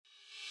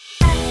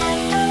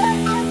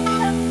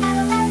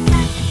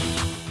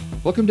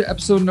Welcome to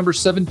episode number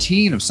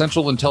 17 of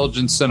Central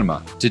Intelligence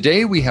Cinema.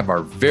 Today we have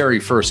our very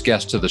first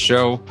guest to the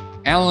show,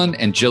 Alan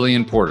and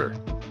Jillian Porter.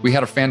 We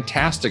had a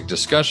fantastic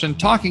discussion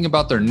talking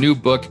about their new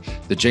book,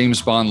 The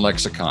James Bond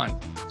Lexicon.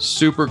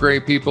 Super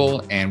great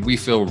people, and we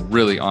feel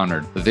really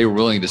honored that they were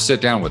willing to sit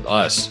down with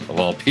us, of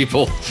all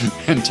people,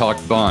 and talk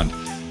Bond.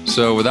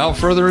 So without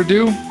further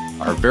ado,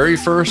 our very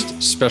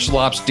first Special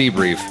Ops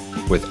debrief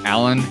with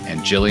Alan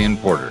and Jillian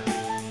Porter.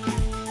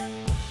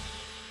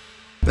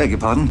 Beg your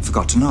pardon,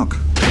 forgot to knock.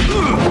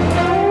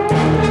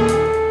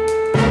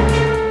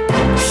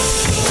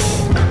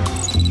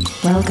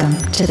 Welcome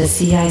to the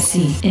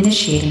CIC,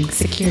 initiating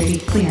security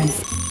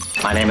clearance.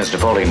 My name is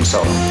Napoleon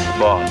Sullivan.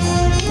 Bond.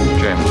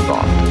 James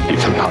Bond.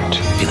 Ethan Hunt.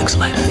 Felix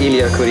Leiter.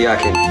 Ilya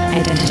Kuryakin.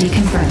 Identity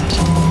confirmed.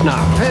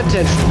 Now, pay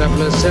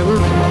attention, 007.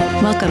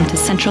 Welcome to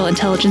Central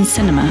Intelligence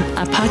Cinema,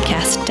 a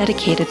podcast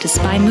dedicated to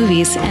spy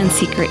movies and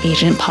secret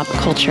agent pop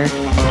culture.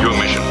 Your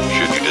mission,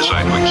 should you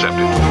decide to accept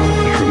it.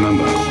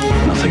 Remember,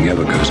 nothing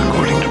ever goes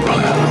according to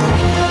plan.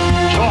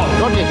 Tom,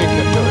 what do you think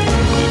you're doing?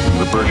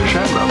 The British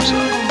Admiral, sir.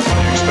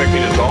 You expect me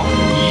to talk?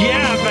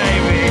 Yeah,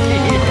 baby!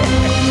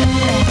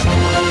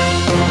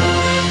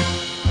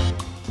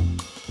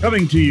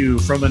 Coming to you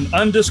from an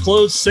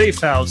undisclosed safe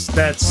house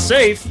that's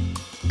safe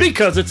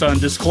because it's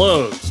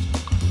undisclosed.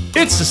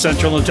 It's the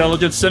Central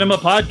Intelligence Cinema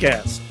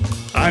Podcast.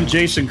 I'm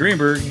Jason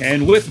Greenberg,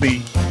 and with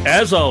me,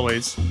 as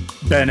always,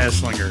 Ben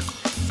Esslinger.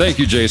 Thank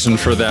you, Jason,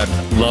 for that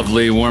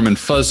lovely, warm and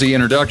fuzzy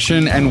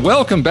introduction, and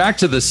welcome back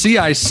to the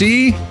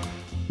CIC.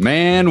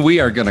 Man, we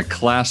are going to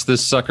class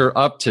this sucker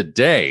up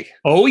today.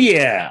 Oh,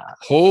 yeah.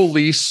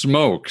 Holy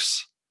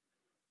smokes.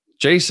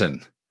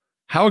 Jason,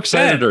 how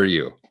excited are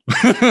you?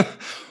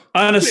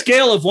 On a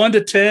scale of 1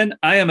 to 10,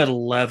 I am at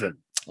 11.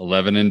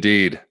 11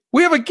 indeed.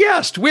 We have a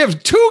guest. We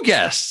have two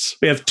guests.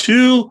 We have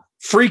two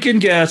freaking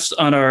guests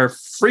on our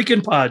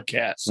freaking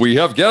podcast. We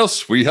have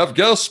guests. We have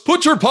guests.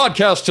 Put your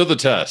podcast to the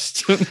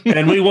test.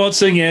 And we won't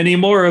sing any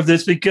more of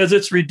this because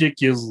it's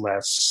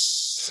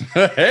ridiculous.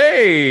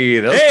 Hey,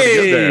 that's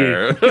pretty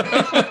good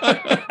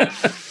there.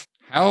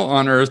 How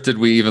on earth did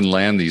we even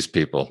land these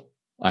people?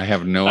 I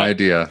have no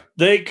idea.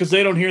 Because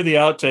they don't hear the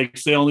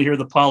outtakes. They only hear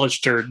the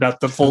polished turd,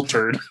 not the full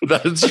turd.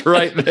 That's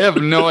right. They have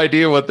no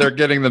idea what they're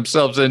getting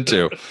themselves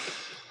into.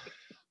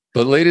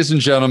 But ladies and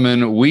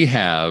gentlemen, we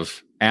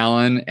have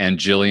Alan and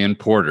Jillian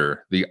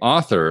Porter, the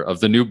author of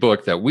the new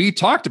book that we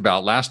talked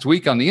about last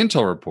week on the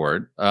Intel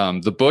Report.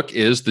 The book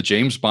is The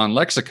James Bond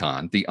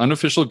Lexicon, the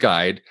unofficial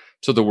guide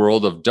to the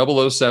world of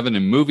 007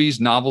 in movies,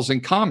 novels,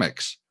 and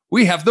comics.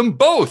 We have them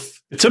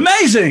both. It's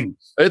amazing.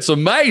 It's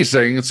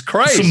amazing. It's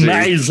crazy. It's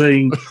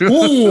amazing.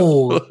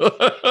 Ooh.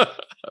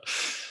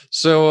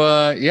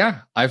 So,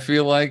 yeah, I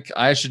feel like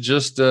I should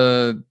just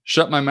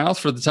shut my mouth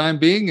for the time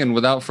being. And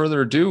without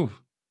further ado,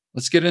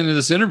 let's get into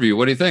this interview.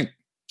 What do you think?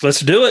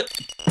 Let's do it.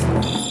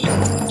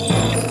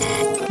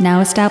 Now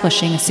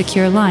establishing a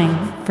secure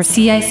line for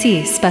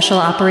CIC Special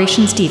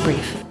Operations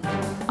Debrief.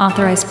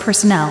 Authorized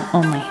personnel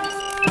only.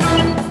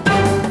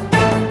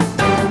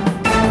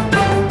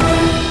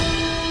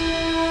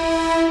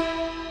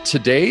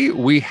 Today,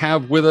 we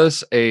have with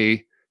us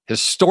a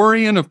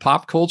historian of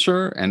pop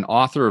culture and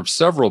author of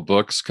several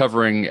books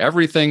covering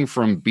everything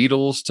from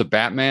Beatles to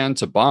Batman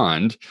to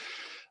Bond,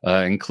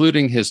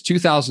 including his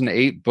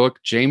 2008 book,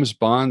 James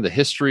Bond, The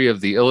History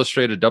of the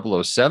Illustrated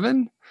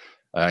 007.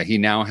 He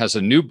now has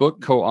a new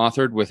book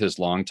co-authored with his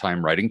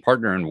longtime writing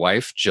partner and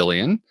wife,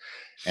 Jillian.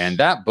 And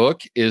that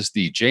book is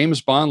The James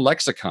Bond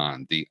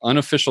Lexicon, the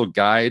unofficial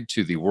guide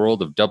to the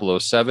world of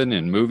 007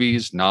 in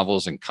movies,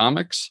 novels, and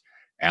comics.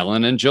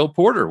 Alan and Jill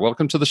Porter,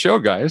 welcome to the show,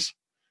 guys.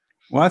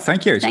 Well,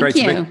 thank you. It's great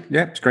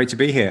to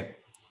be here.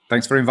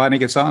 Thanks for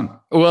inviting us on.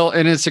 Well,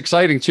 and it's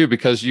exciting too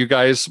because you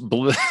guys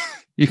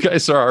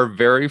are our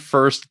very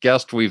first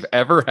guest we've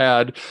ever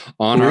had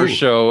on our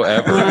show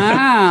ever.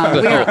 Wow,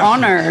 we are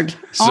honored.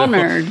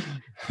 Honored.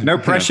 No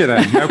pressure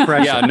then. No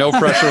pressure. Yeah, no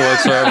pressure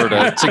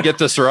whatsoever to get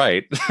this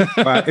right.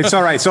 But it's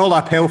all right. It's all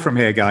uphill from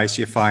here, guys.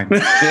 You're fine.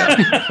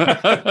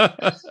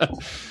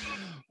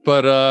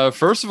 But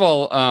first of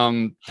all,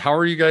 how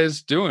are you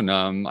guys doing?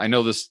 I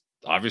know this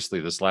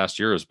last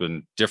year has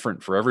been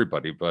different for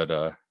everybody, but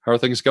how are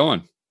things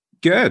going?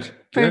 Good.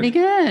 Pretty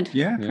good.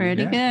 Yeah.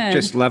 Pretty good.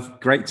 Just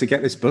great to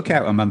get this book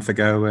out a month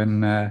ago,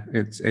 and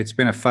it's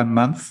been a fun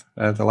month.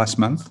 The last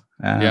month.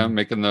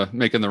 Making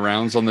the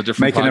rounds on the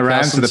different making the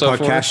rounds to the podcast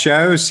forth.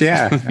 shows.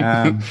 Yeah.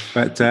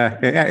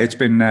 It's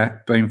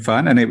been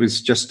fun, and it was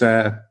just.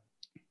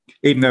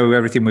 Even though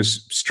everything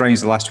was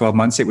strange the last 12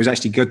 months, it was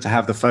actually good to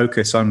have the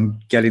focus on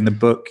getting the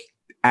book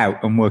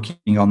out and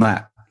working on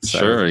that. So,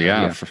 sure.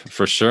 Yeah,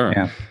 for sure.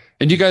 Yeah.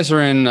 And you guys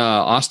are in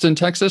Austin,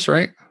 Texas,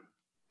 right?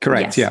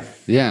 Correct.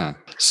 Yes. Yeah.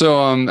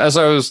 So as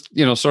I was,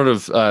 sort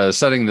of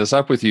setting this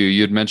up with you,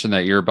 you'd mentioned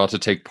that you're about to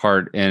take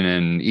part in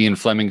an Ian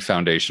Fleming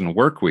Foundation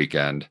work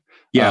weekend.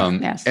 Yeah.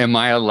 Yes. Am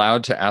I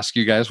allowed to ask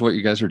you guys what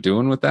you guys are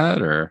doing with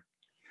that, or?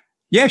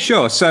 Yeah,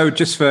 sure. So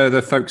just for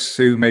the folks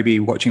who may be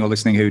watching or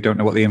listening who don't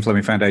know what the Ian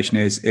Fleming Foundation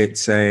is,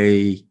 it's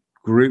a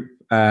group,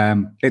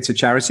 it's a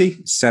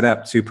charity set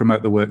up to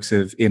promote the works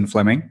of Ian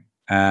Fleming.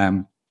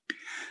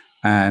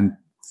 and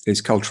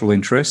is cultural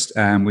interest.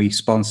 And we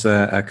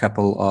sponsor a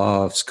couple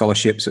of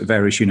scholarships at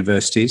various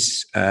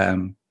universities,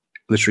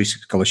 literary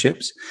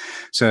scholarships.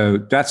 So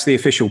that's the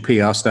official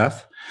PR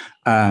stuff.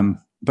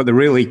 But the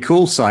really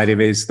cool side of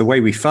it is the way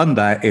we fund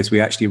that is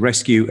we actually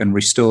rescue and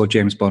restore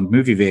James Bond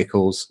movie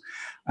vehicles,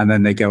 and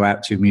then they go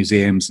out to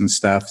museums and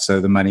stuff.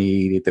 So the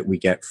money that we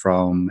get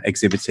from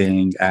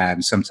exhibiting,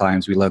 and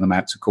sometimes we loan them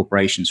out to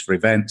corporations for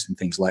events and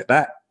things like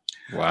that.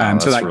 Wow!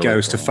 So that really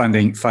goes to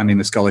funding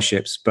the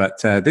scholarships. But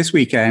this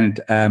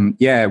weekend,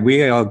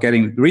 we are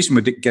getting. The reason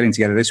we're getting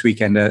together this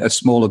weekend, a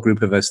smaller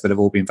group of us that have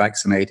all been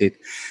vaccinated,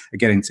 are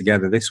getting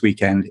together this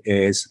weekend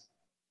is.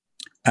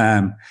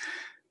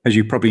 As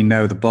you probably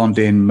know, the Bond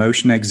in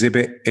Motion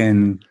exhibit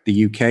in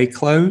the UK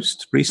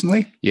closed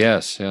recently.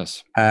 Yes.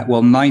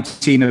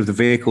 19 of the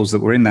vehicles that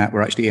were in that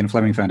were actually Ian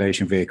Fleming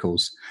Foundation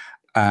vehicles,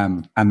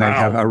 and they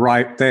have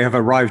arrived. They have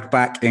arrived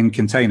back in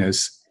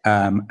containers,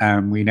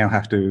 and we now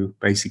have to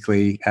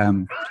basically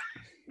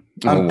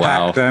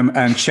unpack them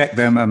and check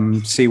them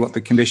and see what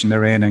the condition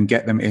they're in, and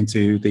get them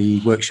into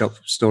the workshop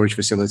storage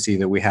facility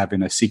that we have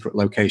in a secret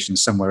location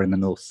somewhere in the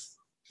north.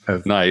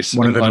 Nice.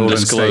 One of the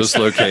undisclosed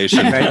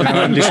location. An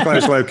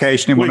undisclosed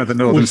location in one of the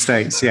northern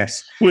states.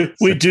 Yes,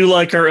 we do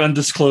like our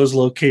undisclosed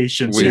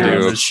locations. We do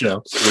on this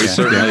show. We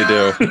certainly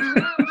do.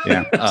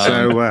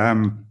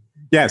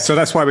 Yeah. So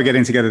that's why we're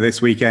getting together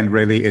this weekend.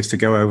 Really, is to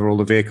go over all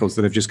the vehicles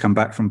that have just come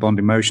back from Bond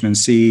in Motion and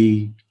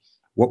see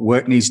what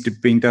work needs to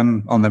be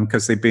done on them,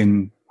 because they've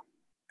been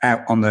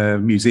out on the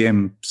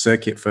museum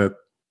circuit for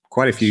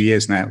quite a few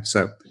years now.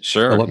 So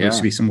sure, a lot needs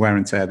to be some wear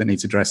and tear that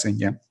needs addressing.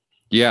 Yeah.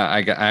 Yeah, I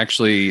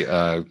actually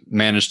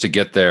managed to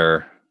get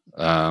there.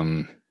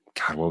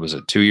 What was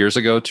it? 2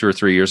 or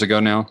 3 years ago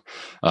now.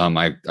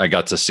 I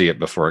got to see it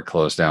before it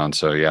closed down.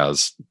 So yeah,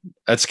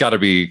 it's got to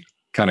be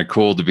kind of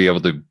cool to be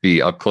able to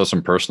be up close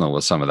and personal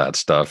with some of that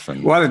stuff.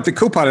 And well, the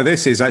cool part of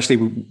this is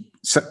actually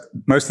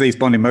most of these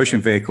Bond in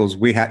Motion vehicles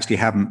we actually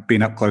haven't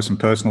been up close and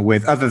personal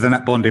with, other than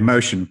at Bond in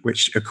Motion,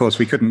 which of course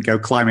we couldn't go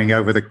climbing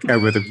over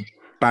the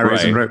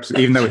barriers and ropes,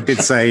 even though it did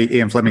say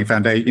Ian Fleming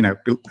Foundation,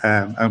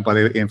 owned by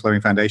the Ian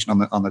Fleming Foundation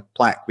on the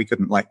plaque. We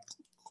couldn't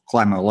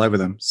climb all over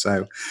them.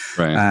 So,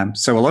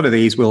 so a lot of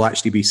these we'll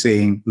actually be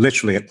seeing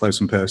literally up close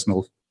and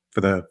personal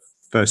for the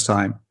first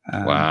time.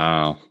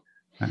 Wow.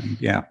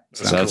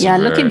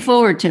 Looking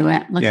forward to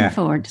it. Looking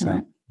forward to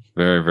it.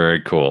 Very, very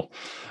cool.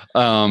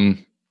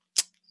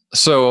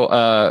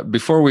 So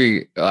before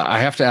I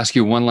have to ask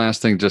you one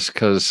last thing, just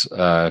because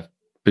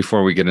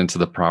before we get into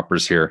the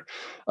propers here.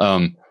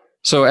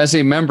 So as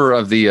a member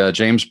of the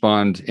James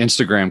Bond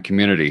Instagram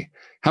community,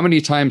 how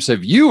many times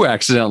have you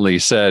accidentally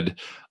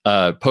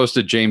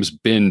posted James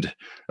Bind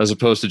as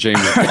opposed to James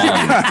Bond?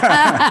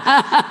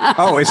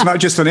 Oh, it's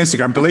not just on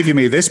Instagram. Believe you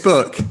me, this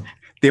book,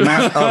 the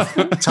amount of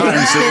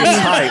times it was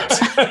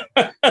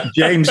typed,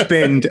 James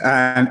Bind,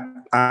 and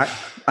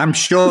I'm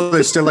sure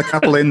there's still a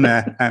couple in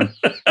there.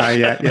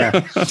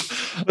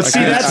 See,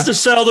 that's to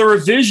sell the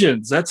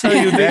revisions. That's how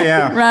you do.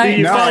 Right.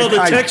 You follow the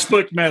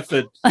textbook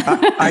method.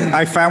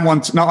 I found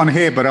one, not on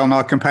here, but on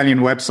our companion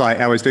website.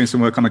 I was doing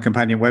some work on the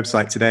companion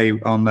website today.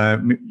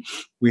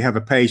 We have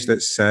a page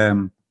that's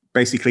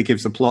basically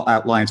gives the plot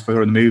outlines for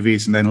the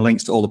movies and then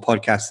links to all the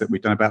podcasts that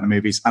we've done about the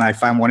movies. And I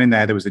found one in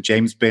there. There was a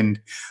James Bind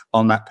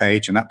on that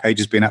page, and that page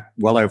has been up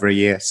well over a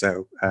year.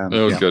 So,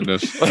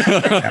 goodness.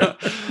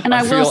 And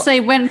I will say,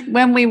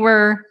 when we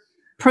were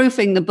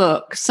proofing the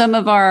book, some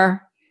of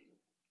our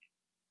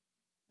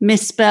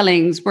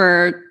misspellings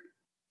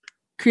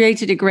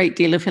created a great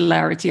deal of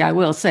hilarity, I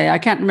will say. I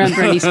can't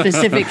remember any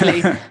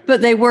specifically,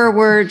 but they were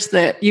words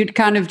that you'd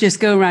kind of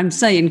just go around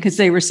saying because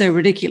they were so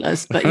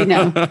ridiculous. But,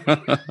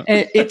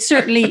 it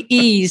certainly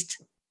eased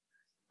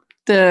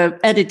the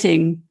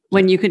editing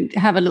when you could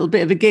have a little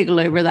bit of a giggle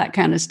over that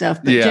kind of stuff.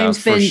 But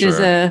James Bind is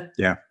a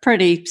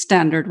pretty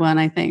standard one,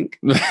 I think.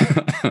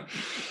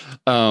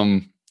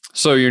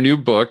 So your new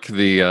book,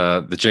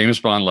 the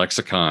James Bond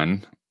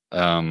Lexicon,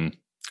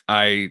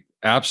 I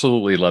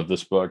absolutely love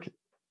this book.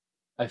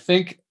 I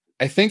think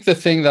the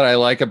thing that I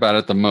like about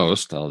it the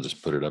most, I'll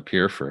just put it up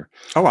here for.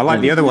 Oh, I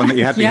like the other one that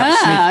you had. Oh yeah,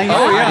 I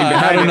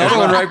had another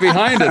one right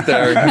behind it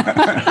there.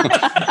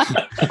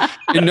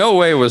 In no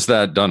way was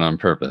that done on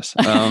purpose.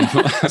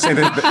 I say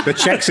the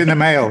check's in the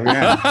mail.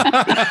 Yeah.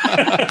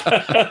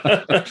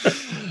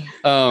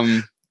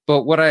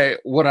 But what I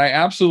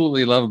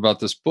absolutely love about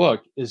this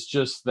book is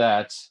just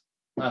that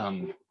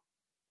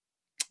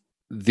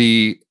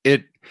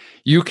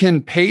you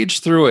can page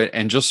through it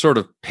and just sort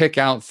of pick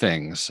out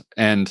things.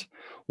 And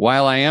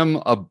while I am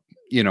a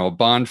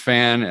Bond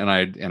fan, and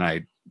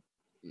I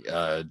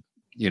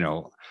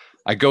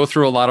go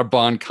through a lot of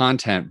Bond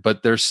content,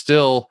 but there's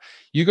still,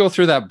 you go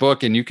through that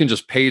book and you can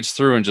just page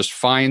through and just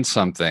find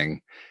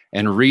something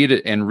and read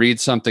it and read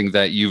something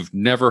that you've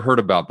never heard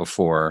about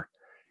before.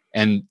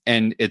 And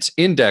it's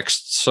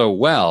indexed so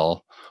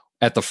well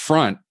at the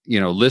front,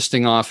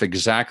 listing off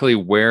exactly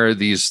where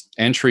these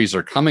entries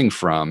are coming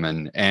from.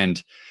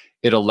 And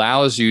it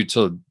allows you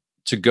to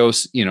go,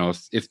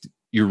 if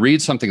you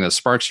read something that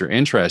sparks your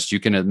interest, you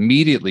can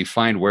immediately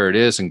find where it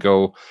is and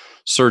go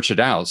search it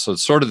out. So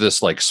it's sort of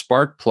this like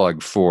spark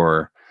plug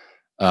for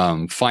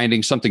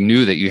finding something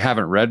new that you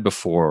haven't read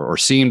before or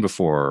seen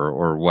before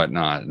or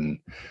whatnot. And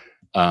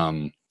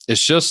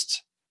it's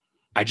just,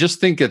 I just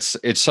think it's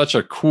such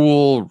a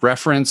cool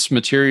reference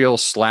material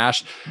I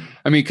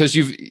mean, because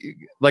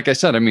like I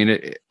said, I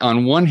mean,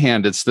 on one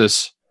hand, it's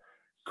this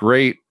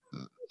great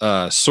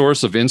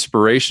source of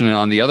inspiration, and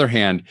on the other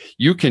hand,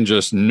 you can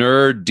just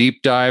nerd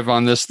deep dive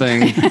on this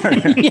thing.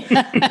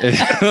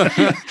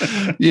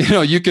 You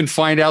know, you can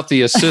find out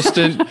the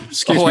assistant.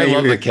 Excuse me, I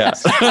love the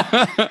cat.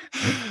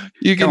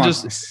 You can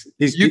just.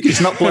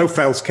 He's not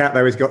Blofeld's cat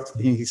though.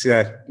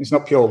 He's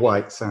not pure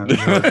white. So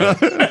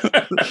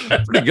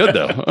pretty good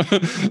though.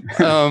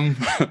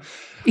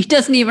 He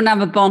doesn't even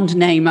have a Bond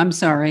name. I'm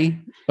sorry.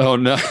 Oh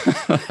no,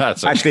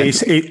 that's okay.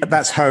 Actually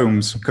that's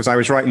Holmes, because I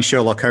was writing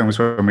Sherlock Holmes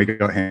when we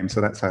got him,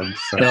 so that's Holmes.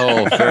 So.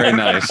 Oh, very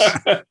nice.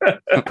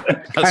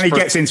 And he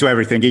gets into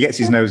everything. He gets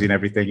his nose in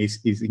everything.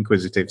 He's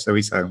inquisitive, so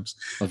he's Holmes.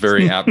 A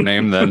very apt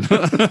name then.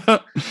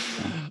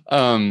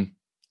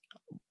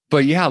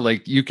 But yeah,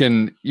 like you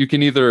can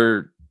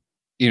either,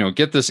 you know,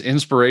 get this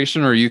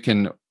inspiration, or you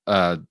can,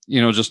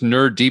 you know, just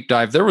nerd deep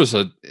dive. There was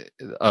a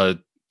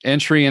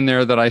entry in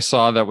there that I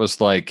saw that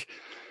was like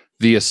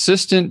the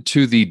assistant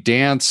to the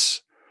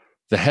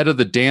head of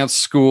the dance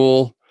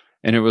school,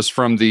 and it was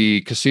from the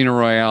Casino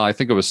Royale. I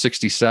think it was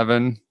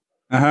 67.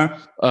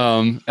 And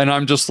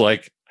I'm just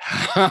like,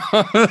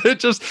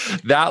 just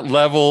that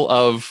level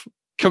of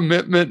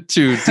commitment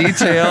to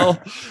detail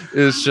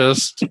is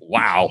just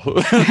wow.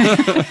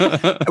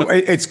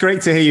 It's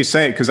great to hear you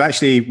say it, because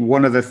actually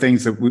one of the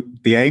things that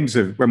the aims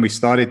of when we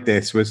started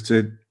this was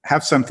to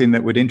have something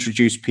that would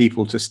introduce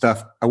people to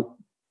stuff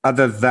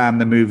other than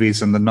the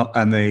movies and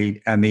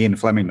the Ian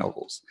Fleming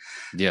novels.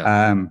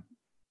 Yeah.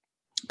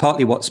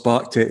 Partly what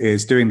sparked it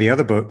is doing the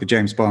other book, the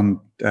James Bond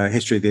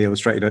History of the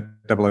Illustrated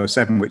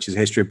 007, which is a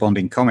history of Bond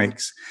in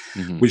comics,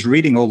 was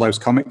reading all those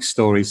comic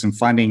stories and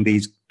finding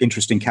these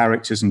interesting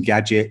characters and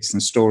gadgets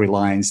and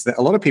storylines that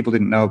a lot of people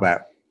didn't know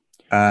about.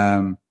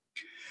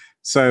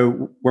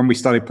 So when we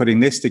started putting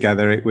this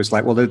together, it was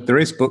like, well, there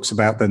is books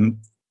about them.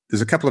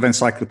 There's a couple of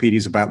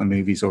encyclopedias about the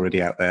movies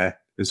already out there.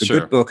 There's a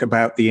good book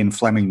about the Ian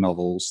Fleming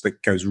novels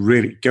that goes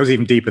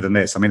even deeper than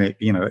this. I mean,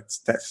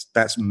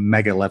 that's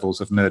mega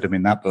levels of nerdom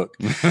in that book.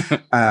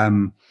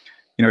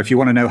 You know, if you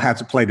want to know how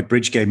to play the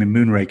bridge game in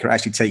Moonraker, it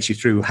actually takes you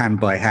through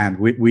hand by hand.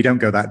 We don't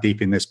go that deep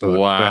in this book.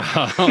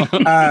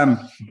 Wow.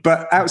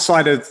 But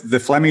outside of the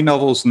Fleming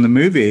novels and the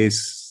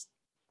movies,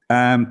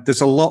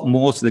 there's a lot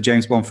more to the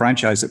James Bond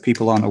franchise that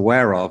people aren't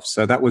aware of.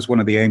 So that was one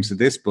of the aims of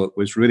this book,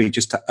 was really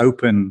just to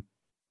open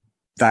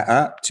that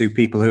up to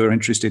people who are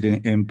interested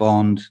in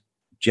Bond,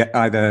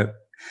 either,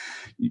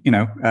 you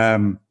know,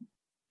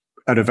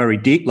 at a very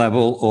deep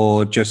level,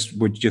 or just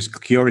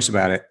curious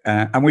about it.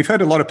 And we've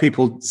heard a lot of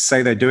people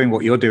say they're doing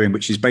what you're doing,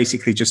 which is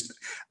basically just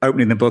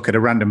opening the book at a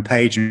random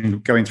page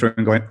and going through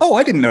and going, oh,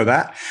 I didn't know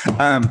that,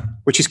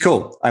 which is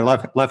cool. I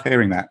love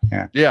hearing that.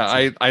 Yeah.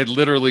 Yeah. I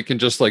literally can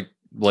just like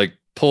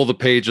pull the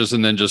pages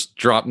and then just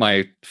drop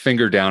my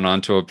finger down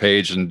onto a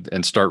page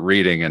and start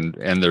reading.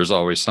 And there's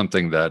always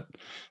something that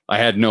I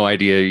had no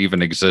idea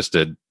even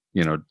existed,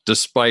 you know,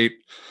 despite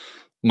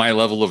my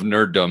level of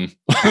nerddom.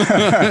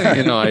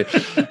 You know,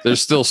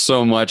 there's still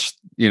so much,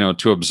 you know,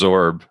 to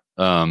absorb.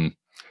 And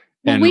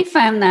we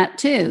found that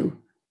too,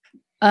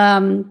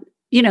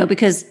 you know,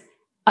 because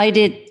I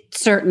did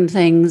certain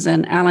things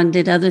and Alan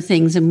did other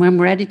things. And when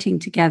we're editing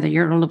together,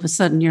 all of a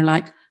sudden you're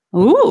like,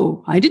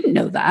 oh, I didn't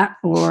know that.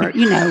 Or,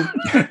 you know,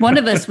 one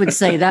of us would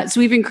say that.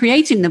 So even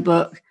creating the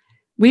book,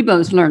 we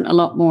both learned a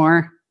lot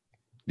more.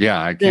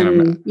 Yeah, I can't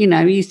imagine. You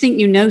know, you think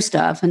you know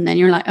stuff and then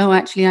you're like, oh,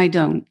 actually, I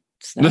don't.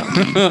 So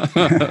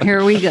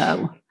here we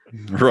go.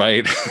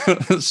 Right.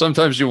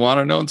 Sometimes you want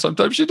to know and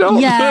sometimes you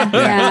don't.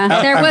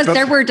 Yeah.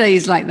 There were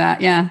days like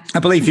that. Yeah. I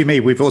believe you me,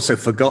 we've also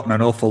forgotten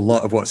an awful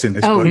lot of what's in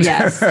this book. Oh,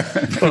 yes.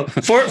 Well,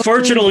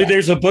 fortunately,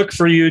 there's a book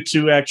for you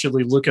to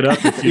actually look it up.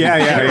 If you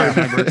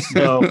remember.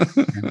 So,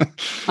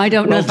 I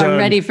don't know if I'm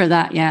ready for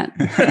that yet.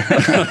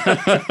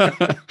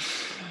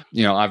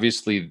 You know,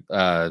 obviously,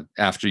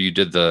 after you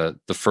did the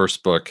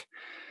first book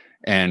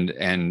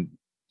and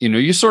you know,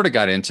 you sort of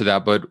got into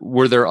that, but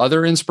were there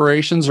other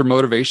inspirations or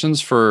motivations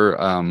for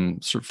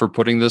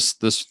putting this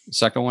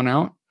second one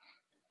out?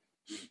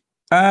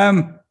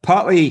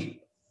 Partly,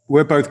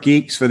 we're both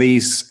geeks for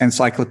these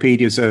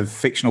encyclopedias of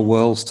fictional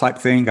worlds type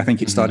thing. I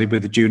think it started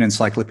with the Dune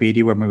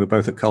Encyclopedia when we were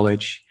both at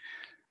college.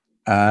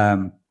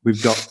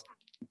 We've got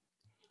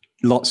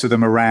lots of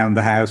them around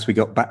the house. We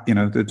got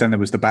then there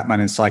was the Batman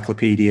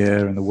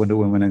Encyclopedia and the Wonder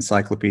Woman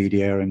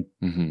Encyclopedia,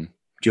 and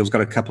Jill's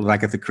got a couple of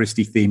Agatha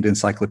Christie themed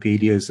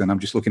encyclopedias, and I'm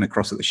just looking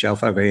across at the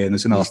shelf over here, and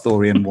there's an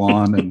Arthurian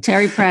one and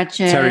Terry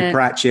Pratchett.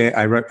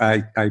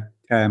 I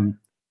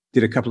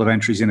did a couple of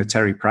entries in a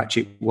Terry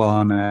Pratchett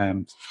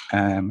one.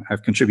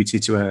 I've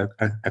contributed to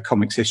a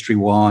comics history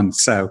one.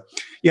 So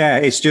yeah,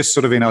 it's just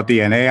sort of in our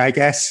DNA, I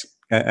guess,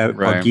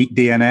 our geek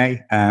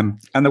DNA.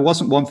 And there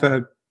wasn't one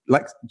for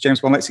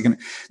James Bond Lexicon.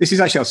 This is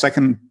actually our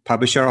second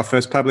publisher. Our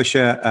first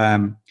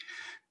publisher,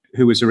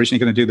 who was originally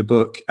going to do the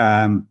book,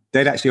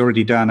 they'd actually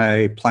already done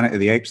a Planet of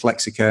the Apes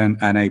lexicon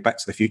and a Back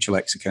to the Future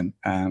lexicon.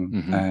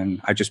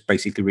 And I just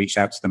basically reached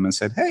out to them and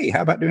said, "Hey,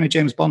 how about doing a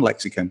James Bond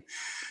lexicon?"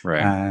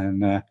 Right.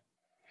 And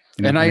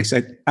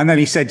then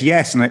he said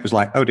yes, and it was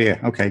like, "Oh dear,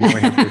 okay, now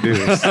we have to do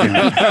this."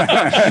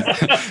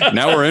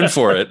 Now we're in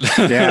for it.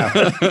 Yeah.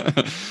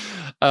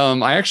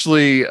 I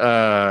actually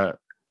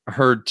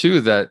heard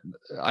too that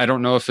I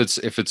don't know if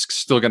it's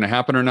still going to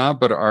happen or not,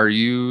 but are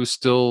you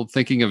still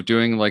thinking of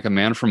doing like a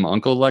Man from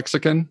U.N.C.L.E.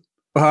 lexicon?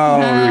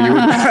 Oh,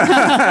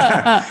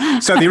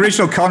 so the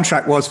original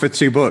contract was for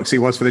 2 books. It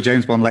was for the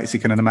James Bond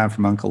lexicon and the Man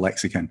from U.N.C.L.E.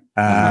 lexicon.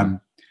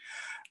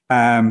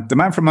 The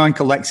Man from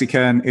U.N.C.L.E.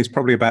 lexicon is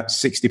probably about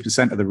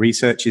 60% of the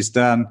research is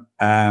done.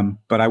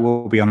 But I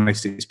will be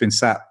honest, it's been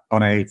sat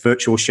on a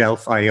virtual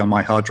shelf, i.e. on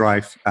my hard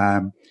drive,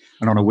 and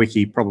on a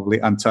wiki, probably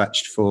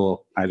untouched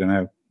for, I don't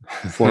know,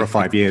 4 or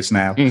 5 years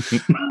now.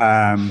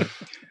 I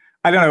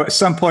don't know. At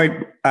some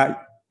point, I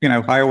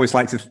always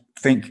like to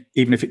think,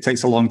 even if it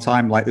takes a long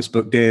time, like this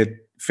book did,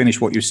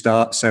 finish what you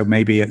start. So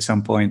maybe at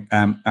some point,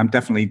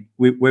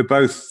 we're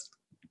both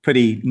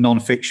pretty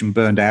non-fiction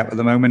burned out at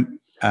the moment.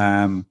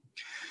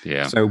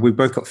 So we've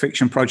both got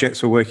fiction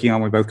projects we're working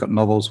on. We've both got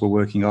novels we're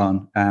working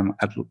on,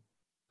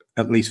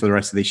 at least for the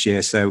rest of this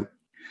year. So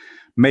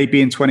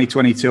maybe in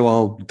 2022,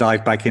 I'll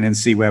dive back in and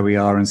see where we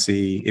are and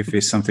see if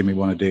it's something we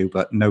want to do.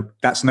 But no,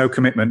 that's no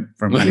commitment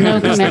from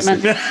anyone. No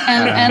commitment.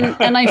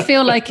 And I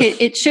feel like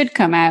it should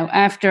come out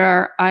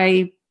after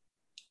I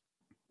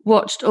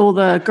watched all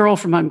the Girl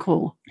from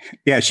U.N.C.L.E.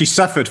 Yeah, she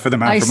suffered for the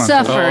Man from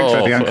U.N.C.L.E.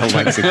 For the U.N.C.L.E.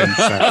 lexicon.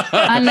 So.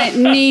 And it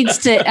needs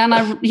to,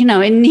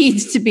 it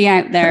needs to be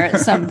out there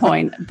at some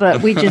point.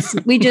 But we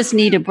just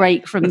need a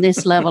break from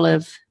this level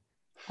of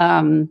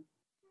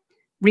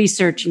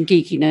research and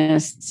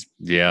geekiness.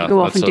 Yeah,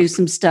 go off and do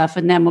some stuff,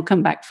 and then we'll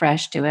come back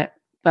fresh to it.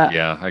 But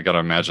yeah, I got to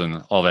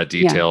imagine all that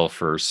detail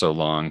for so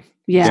long.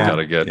 Yeah, it's got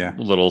to get a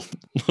little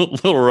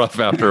rough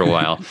after a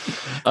while.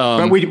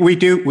 But we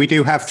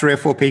do have 3 or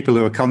 4 people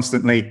who are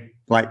constantly,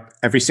 like,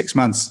 every 6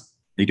 months.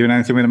 Are you doing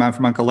anything with the Man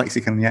from U.N.C.L.E.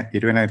 lexicon yet?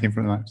 You're doing anything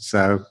from the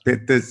So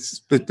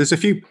there's at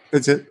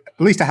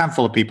least a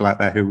handful of people out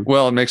there who.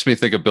 Well, it makes me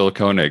think of Bill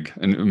Koenig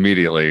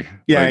immediately.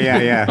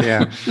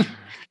 Yeah.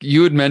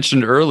 You had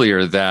mentioned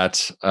earlier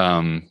that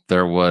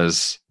there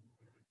was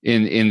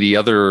in the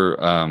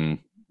other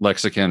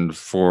lexicon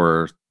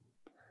for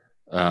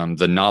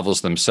the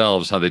novels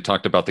themselves, how they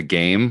talked about the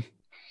game.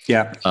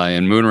 Yeah.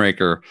 In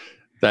Moonraker,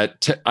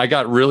 that I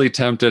got really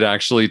tempted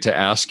actually to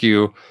ask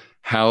you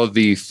how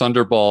the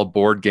Thunderball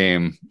board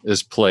game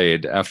is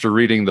played after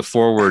reading the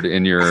foreword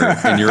in your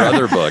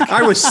other book.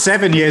 I was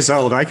 7 years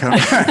old. I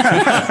can't.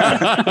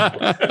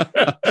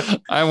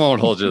 I won't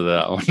hold you to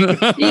that one.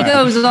 He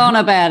goes on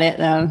about it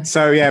though.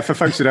 So yeah, for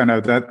folks who don't know,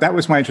 that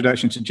was my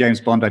introduction to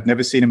James Bond. I'd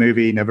never seen a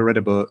movie, never read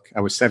a book.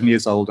 I was 7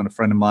 years old, and a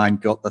friend of mine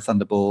got the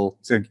Thunderball.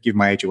 So give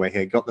my age away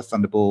here. Got the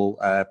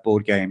Thunderball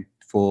board game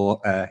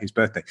for his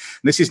birthday.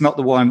 And this is not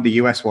the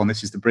US one.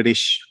 This is the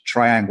British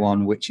Triangle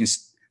one, which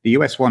is. The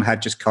US one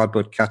had just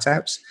cardboard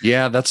cutouts.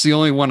 Yeah, that's the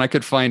only one I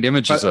could find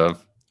images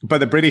of. But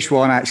the British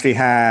one actually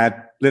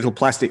had little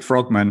plastic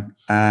frogmen.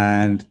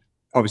 And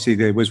obviously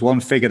there was one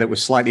figure that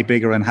was slightly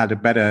bigger and had a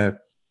better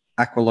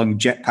aqualung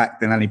jetpack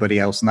than anybody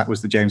else. And that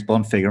was the James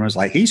Bond figure. And I was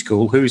like, he's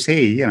cool. Who's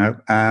he? And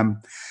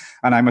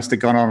I must have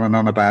gone on and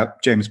on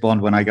about James Bond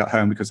when I got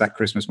home, because that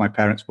Christmas my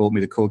parents bought me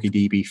the Corgi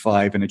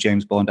DB5 and a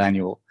James Bond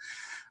annual.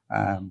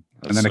 And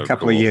then a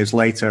couple of years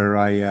later,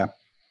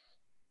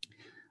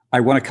 I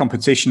won a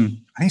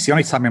competition. I think it's the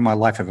only time in my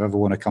life I've ever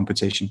won a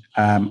competition.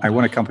 I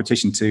won a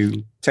competition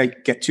to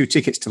get 2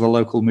 tickets to the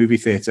local movie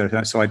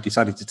theater. So I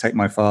decided to take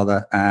my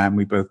father, and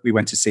we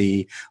went to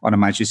see On Her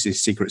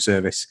Majesty's Secret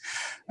Service.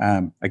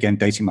 Again,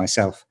 dating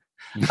myself.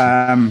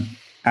 And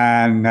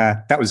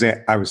that was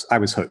it. I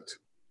was hooked.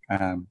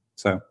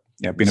 So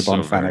yeah, I've been a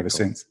Bond fan ever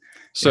since.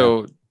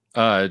 So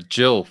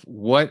Jill,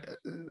 what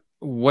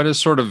is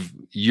sort of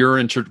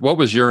what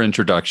was your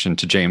introduction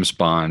to James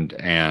Bond,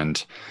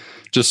 and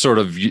just sort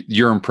of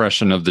your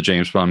impression of the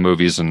James Bond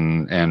movies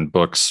and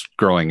books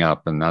growing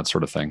up and that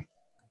sort of thing?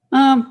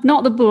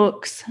 Not the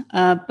books,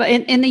 but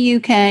in the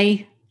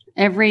UK,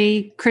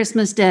 every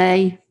Christmas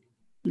Day,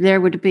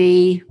 there would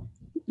be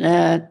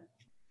a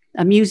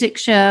music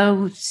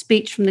show,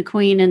 speech from the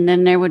Queen, and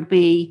then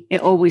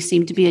it always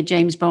seemed to be a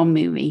James Bond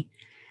movie.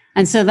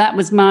 And so that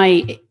was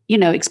my,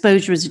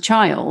 exposure as a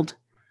child.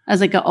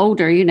 As I got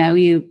older, you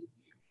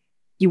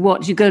go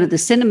to the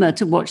cinema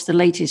to watch the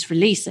latest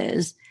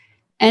releases.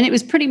 And it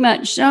was pretty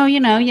much,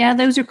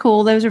 those are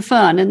cool, those are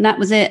fun. And that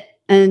was it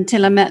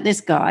until I met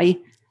this guy.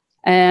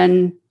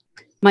 And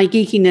my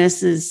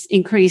geekiness has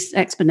increased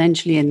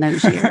exponentially in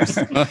those years.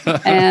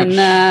 And,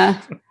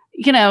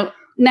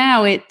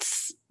 now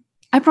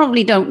I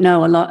probably don't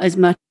know as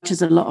much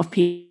as a lot of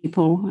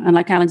people. And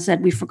like Alan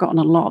said, we've forgotten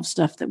a lot of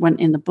stuff that went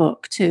in the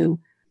book too.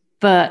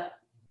 But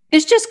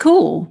it's just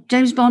cool.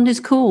 James Bond is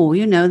cool.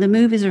 The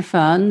movies are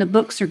fun. The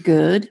books are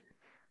good.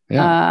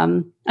 Yeah.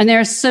 And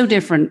they're so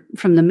different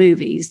from the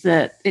movies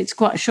that it's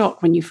quite a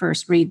shock when you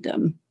first read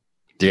them.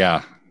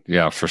 Yeah,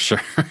 for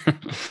sure.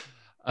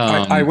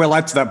 I will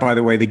add to that, by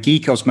the way, the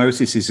geek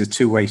osmosis is a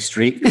two-way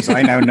street, because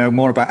I now know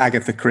more about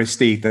Agatha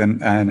Christie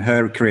and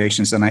her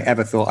creations than I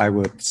ever thought I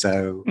would.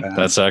 So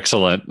that's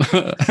excellent.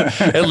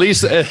 at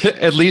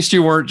least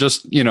you weren't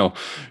just,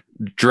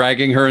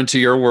 dragging her into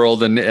your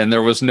world and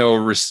there was no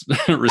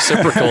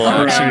reciprocal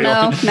action.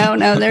 No.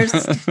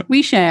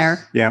 We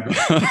share. Yeah.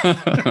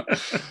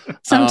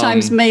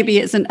 Sometimes maybe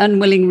it's an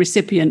unwilling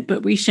recipient,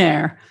 but we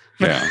share.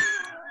 Yeah.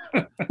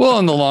 Well,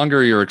 and the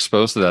longer you're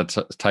exposed to that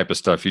type of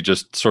stuff, you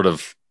just sort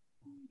of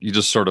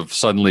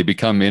suddenly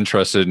become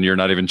interested, and you're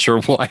not even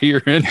sure why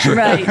you're interested.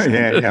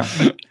 Right. Yeah.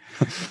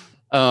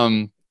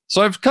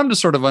 So I've come to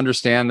sort of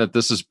understand that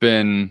this has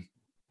been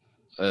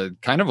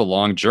kind of a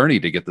long journey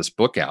to get this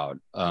book out.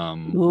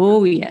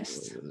 Oh,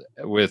 yes.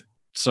 With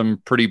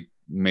some pretty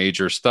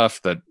major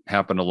stuff that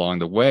happened along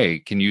the way.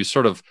 Can you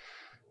sort of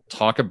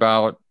talk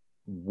about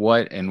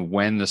what and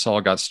when this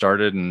all got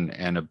started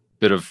and a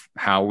bit of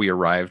how we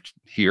arrived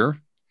here?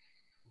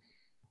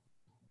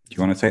 Do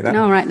you want to take that?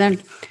 No, right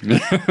then.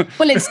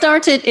 Well, it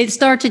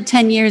started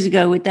 10 years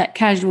ago with that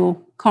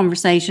casual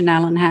conversation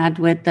Alan had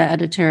with the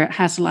editor at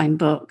Hasseline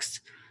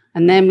Books.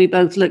 And then we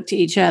both looked at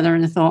each other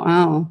and thought,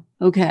 oh,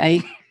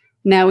 okay,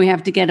 now we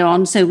have to get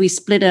on. So we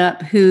split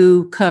up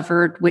who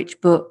covered which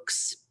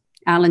books.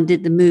 Alan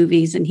did the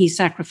movies, and he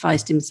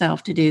sacrificed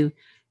himself to do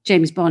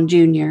James Bond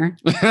Jr.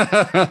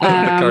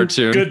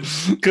 Cartoon.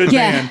 Good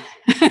man.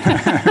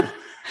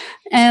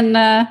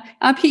 And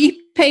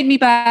he paid me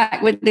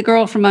back with the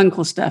Girl from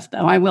U.N.C.L.E. stuff,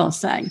 though, I will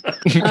say.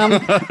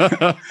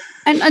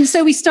 And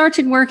so we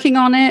started working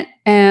on it,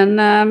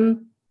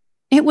 and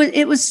it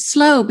was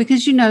slow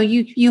because,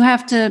 you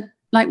have to,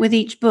 like with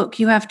each book,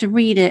 you have to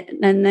read it,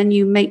 and then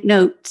you make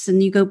notes,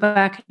 and you go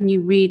back and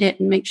you read it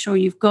and make sure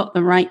you've got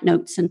the right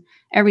notes and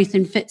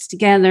everything fits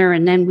together.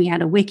 And then we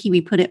had a wiki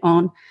we put it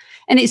on.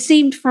 And it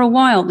seemed for a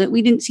while that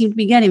we didn't seem to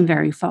be getting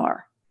very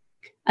far.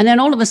 And then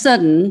all of a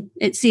sudden,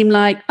 it seemed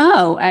like,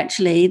 oh,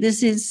 actually,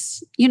 this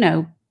is,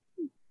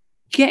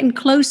 getting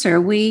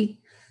closer. We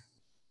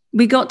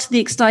got to the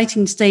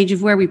exciting stage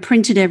of where we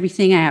printed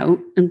everything out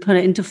and put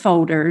it into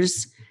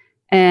folders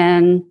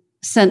and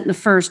sent the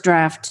first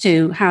draft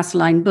to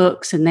Hasseline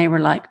Books. And they were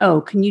like,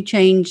 oh, can you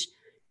change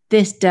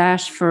this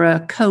dash for a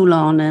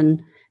colon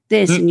and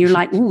this? And you're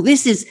like, oh,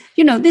 this is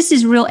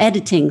real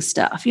editing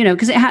stuff,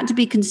 because it had to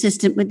be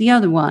consistent with the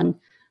other one.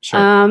 Sure.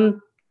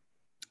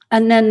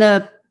 And then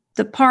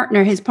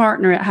his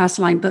partner at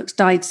Hasseline Books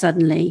died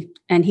suddenly,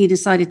 and he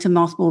decided to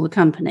mothball the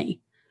company.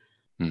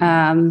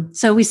 Mm-hmm.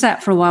 So we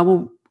sat for a while.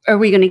 Well, are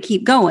we going to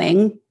keep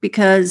going?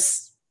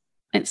 Because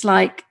it's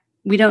like,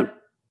 we don't,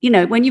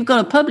 when you've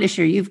got a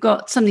publisher, you've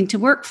got something to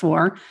work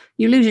for.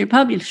 You lose your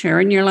publisher,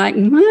 and you're like,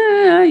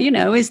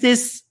 is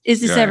this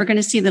ever going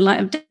to see the light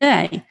of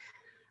day?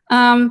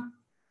 And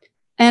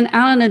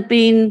Alan had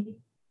been,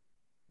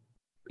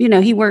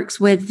 he works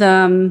with,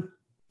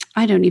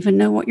 I don't even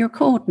know what you're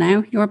called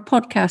now. Your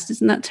podcast,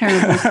 isn't that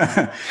terrible?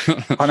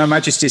 On Her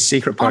Majesty's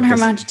Secret Podcast. On Her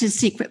Majesty's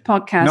Secret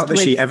Podcast. Not that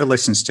she ever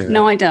listens to it.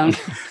 No, I don't.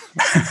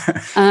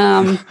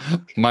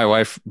 My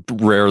wife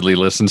rarely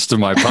listens to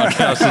my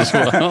podcast as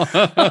well.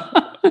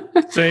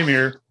 Same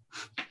here.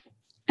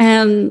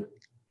 And,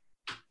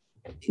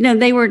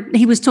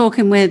 he was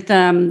talking with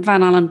Van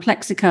Allen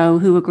Plexico,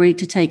 who agreed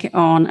to take it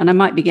on. And I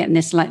might be getting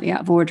this slightly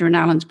out of order, and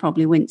Alan's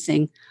probably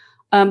wincing.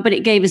 But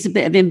it gave us a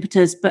bit of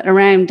impetus. But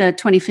around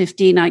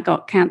 2015, I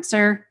got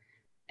cancer.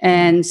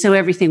 And so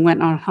everything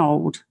went on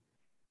hold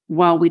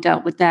while we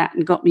dealt with that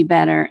and got me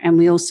better. And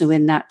we also,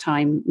 in that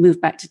time,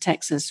 moved back to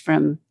Texas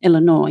from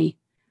Illinois.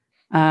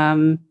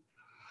 And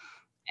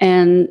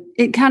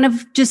it kind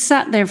of just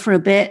sat there for a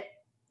bit.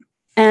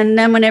 And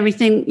then when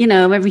everything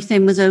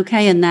was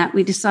okay in that,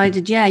 we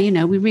decided,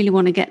 we really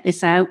want to get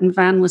this out. And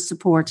Van was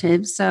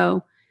supportive.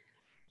 So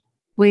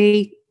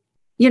we...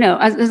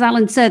 as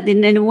Alan said,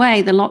 in a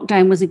way, the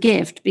lockdown was a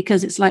gift,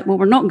 because it's like, well,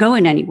 we're not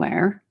going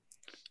anywhere.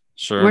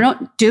 Sure. We're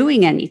not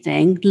doing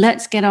anything.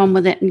 Let's get on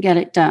with it and get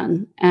it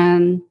done.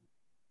 And,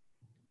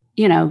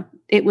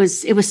 it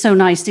was so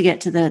nice to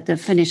get to the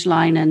finish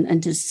line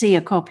and to see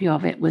a copy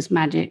of it was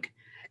magic.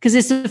 Because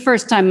it's the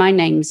first time my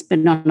name's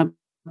been on a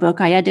book.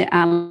 I edit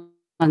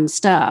Alan's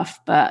stuff,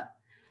 but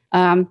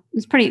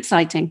it's pretty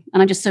exciting.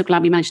 And I'm just so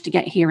glad we managed to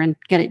get here and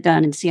get it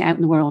done and see it out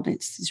in the world.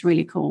 It's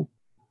really cool.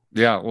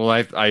 Yeah, well,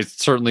 I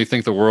certainly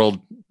think the world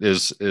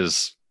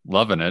is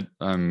loving it.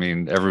 I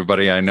mean,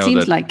 everybody I know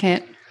seems like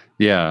it.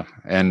 Yeah,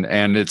 and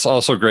it's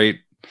also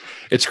great.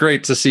 It's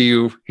great to see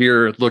you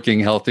here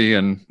looking healthy,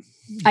 and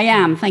I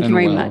am. Thank you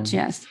very much.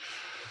 Yes.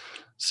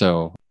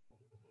 So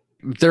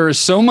there is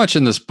so much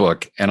in this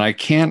book, and I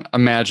can't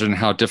imagine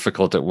how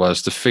difficult it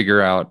was to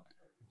figure out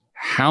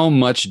how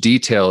much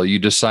detail you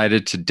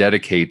decided to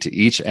dedicate to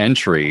each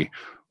entry,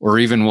 or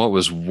even what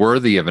was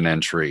worthy of an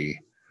entry.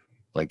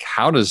 Like,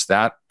 how does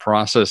that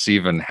process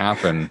even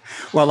happen?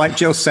 Well, like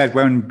Jill said,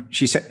 when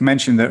she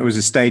mentioned that it was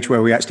a stage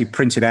where we actually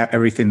printed out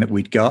everything that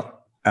we'd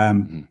got,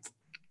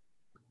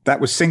 that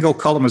was single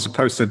column as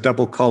opposed to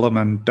double column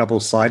and double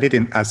sided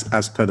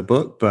as per the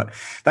book, but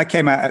that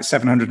came out at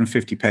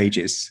 750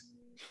 pages.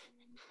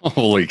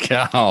 Holy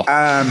cow.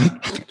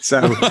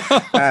 So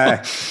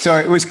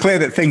it was clear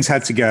that things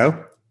had to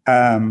go.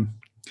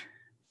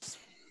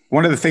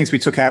 One of the things we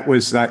took out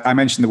was, I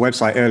mentioned the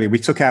website earlier. We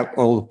took out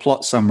all the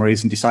plot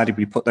summaries and decided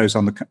we put those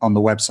on the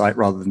website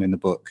rather than in the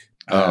book.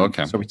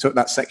 Okay. So we took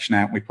that section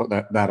out and we put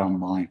that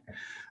online.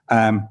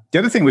 The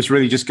other thing was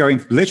really just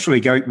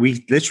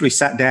we literally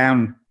sat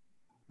down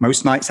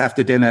most nights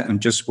after dinner and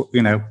just,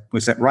 we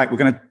said, right, we're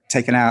going to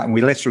take it out. And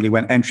we literally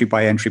went entry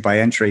by entry by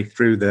entry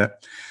through the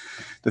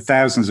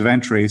thousands of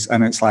entries.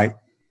 And it's like,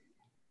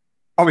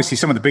 obviously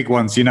some of the big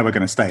ones, we're going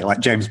to stay, like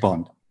James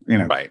Bond.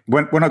 Right.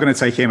 We're not going to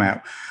take him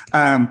out.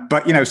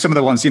 But, some of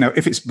the ones,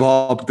 if it's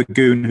Bob, the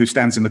goon who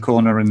stands in the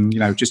corner and,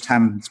 just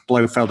hands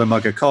Blofeld a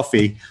mug of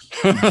coffee,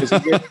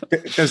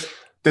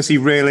 does he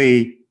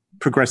really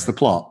progress the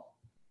plot?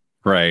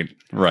 Right.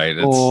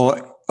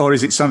 Or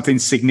is it something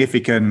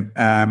significant?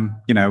 No.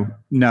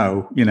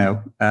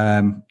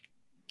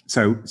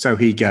 So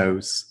he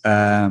goes.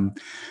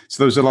 So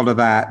there was a lot of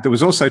that. There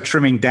was also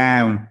trimming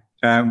down.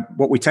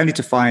 What we tended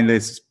to find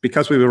is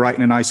because we were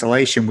writing in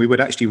isolation, we would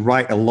actually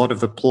write a lot of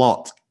the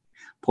plot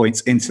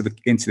points into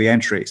the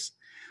entries.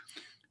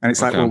 And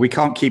it's like, well, we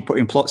can't keep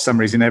putting plot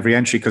summaries in every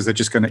entry because they're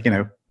just going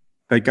to,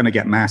 they're going to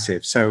get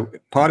massive. So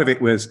part of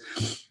it was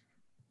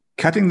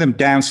cutting them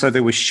down so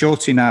they were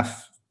short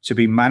enough to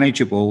be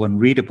manageable and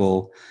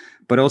readable,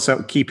 but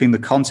also keeping the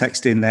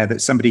context in there that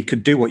somebody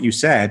could do what you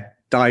said,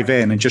 dive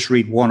in and just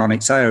read one on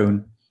its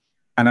own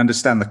and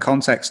understand the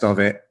context of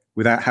it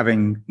without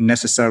having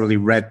necessarily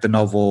read the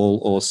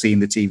novel or seen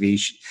the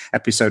TV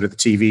episode of the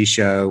TV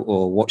show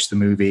or watched the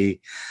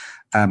movie.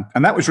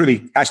 And that was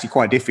really actually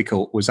quite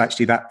difficult, was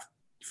actually that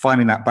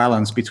finding that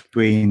balance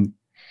between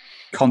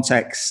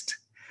context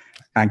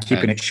and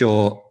keeping it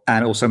short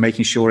and also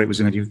making sure it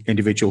was an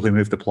individual who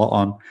moved the plot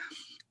on.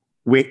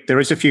 There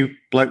is a few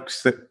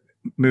blokes that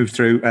moved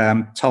through.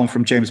 Tom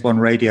from James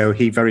Bond Radio,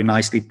 he very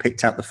nicely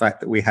picked out the fact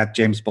that we had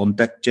James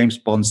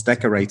Bond's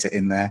decorator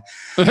in there,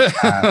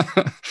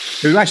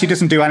 who actually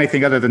doesn't do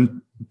anything other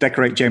than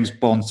decorate James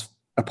Bond's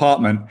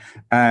apartment.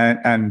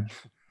 And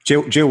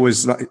Jill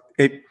was like,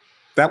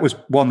 that was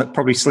one that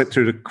probably slipped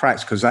through the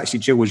cracks because actually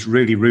Jill was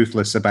really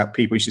ruthless about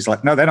people. She's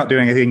like, no, they're not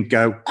doing anything.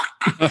 Go.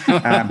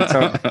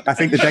 So I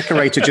think the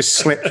decorator just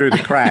slipped through the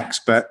cracks.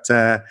 But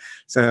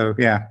so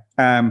yeah.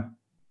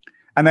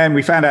 And then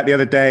we found out the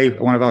other day,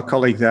 one of our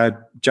colleagues,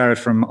 Jared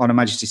from On Her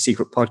Majesty's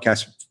Secret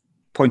Podcast,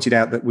 pointed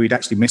out that we'd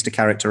actually missed a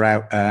character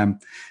out.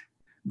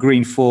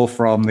 Green 4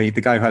 from the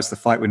guy who has the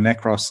fight with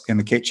Necros in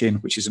the kitchen,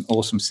 which is an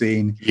awesome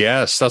scene.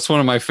 Yes, that's one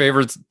of my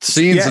favorite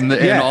scenes in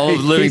all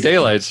of Living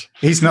Daylights.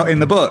 He's not in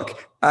the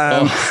book.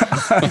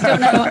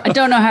 I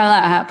don't know how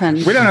that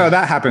happened. We don't know how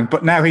that happened,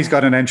 but now he's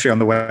got an entry on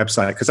the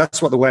website because that's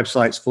what the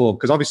website's for.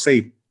 Because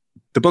obviously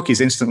the book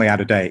is instantly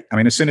out of date. I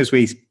mean, as soon as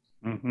we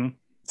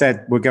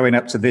said we're going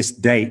up to this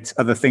date,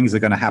 other things are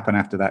going to happen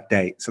after that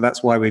date. So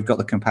that's why we've got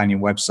the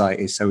companion website,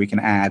 is so we can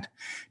add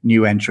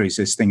new entries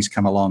as things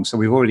come along. So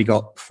we've already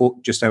got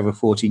just over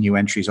 40 new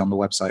entries on the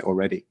website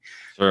already.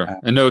 Sure.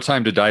 And No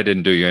Time to Die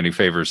didn't do you any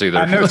favors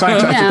either. No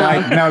Time to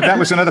Die. No, that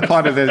was another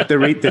part of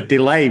the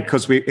delay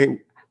because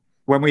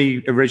when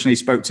we originally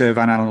spoke to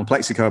Van Allen and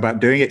Plexico about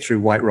doing it through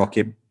White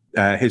Rocket,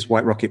 his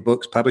White Rocket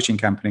Books publishing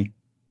company,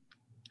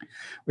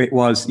 it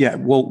was,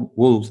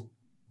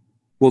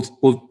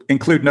 We'll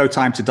include No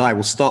Time to Die.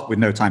 We'll start with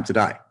No Time to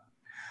Die.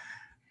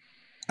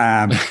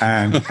 And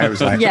I was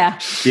like,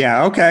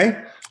 yeah,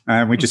 okay.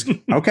 And we just,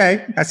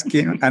 okay. That's,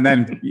 and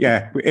then,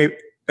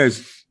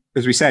 as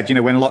we said,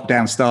 when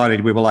lockdown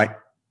started, we were like,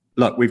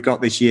 look, we've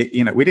got this year,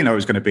 we didn't know it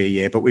was going to be a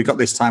year, but we've got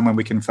this time when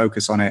we can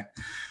focus on it.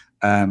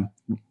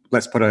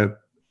 Let's put a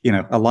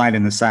line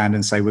in the sand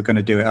and say, we're going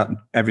to do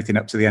everything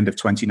up to the end of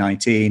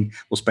 2019.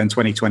 We'll spend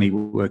 2020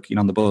 working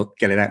on the book,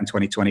 get it out in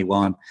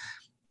 2021.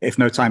 If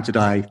No Time to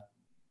Die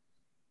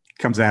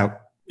comes out,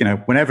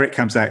 whenever it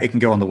comes out, it can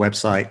go on the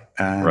website.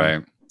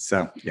 Right.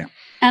 So yeah.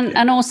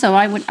 And also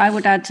I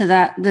would add to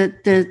that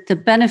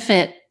the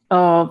benefit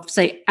of,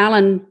 say,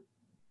 Alan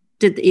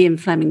did the Ian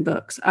Fleming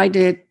books. I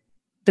did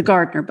the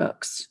Gardner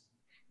books.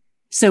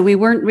 So we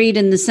weren't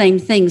reading the same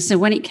thing. So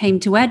when it came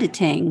to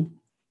editing,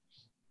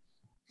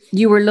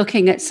 you were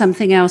looking at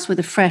something else with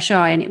a fresh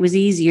eye, and it was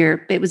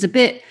easier. It was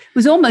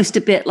almost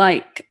a bit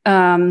like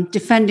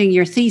defending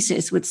your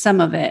thesis with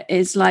some of it.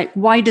 Is like,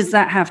 why does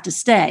that have to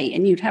stay?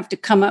 And you'd have to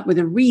come up with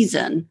a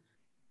reason.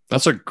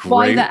 That's a great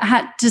why that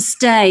had to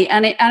stay.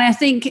 And I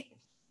think,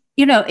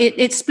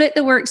 it split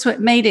the work, so it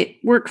made it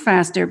work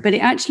faster, but it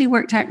actually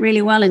worked out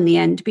really well in the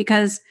end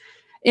because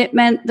it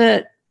meant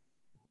that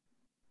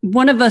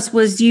one of us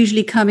was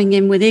usually coming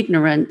in with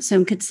ignorance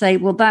and could say,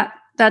 well, that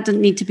doesn't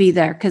need to be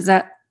there because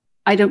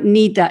I don't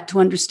need that to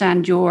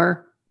understand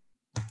your,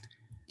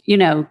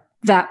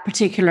 that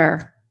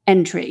particular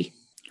entry.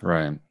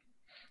 Right.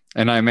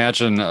 And I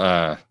imagine,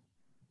 wow.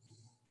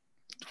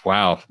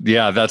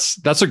 Yeah,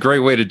 that's a great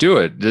way to do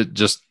it.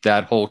 Just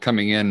that whole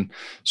coming in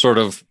sort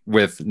of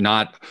with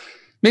not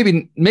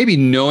maybe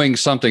knowing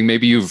something,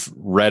 maybe you've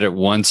read it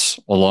once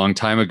a long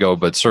time ago,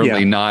 but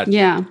certainly not,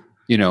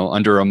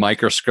 under a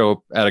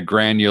microscope at a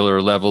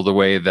granular level, the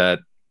way that,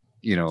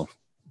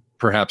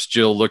 perhaps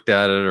Jill looked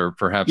at it, or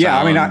perhaps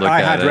Alan I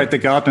had read the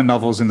Gardner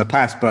novels in the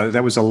past, but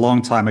that was a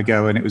long time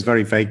ago, and it was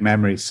very vague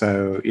memory.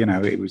 So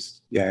it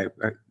was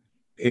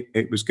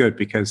it was good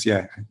because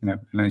and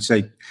I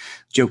say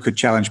Jill could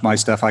challenge my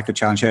stuff, I could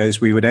challenge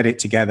hers. We would edit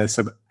together.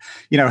 So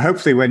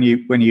hopefully when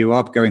you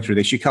are going through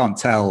this, you can't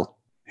tell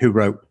who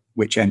wrote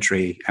which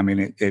entry. I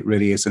mean, it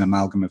really is an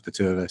amalgam of the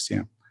two of us.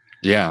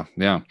 Yeah.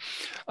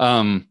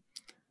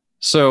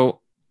 So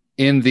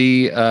in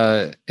the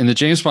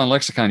James Bond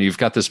lexicon, you've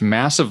got this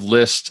massive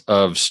list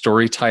of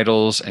story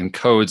titles and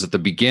codes at the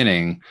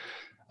beginning,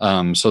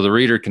 so the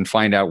reader can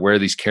find out where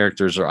these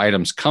characters or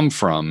items come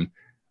from.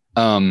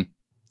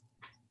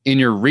 In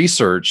your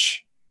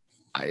research,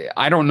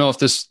 I don't know if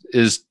this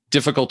is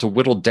difficult to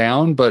whittle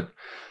down, but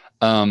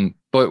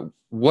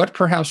what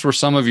perhaps were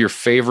some of your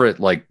favorite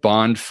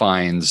Bond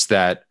finds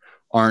that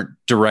aren't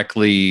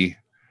directly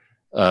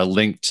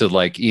linked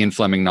to Ian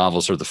Fleming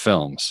novels or the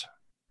films?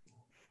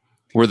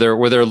 Were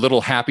there little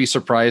happy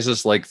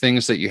surprises, like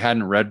things that you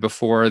hadn't read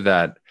before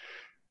that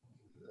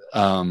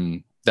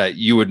that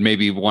you would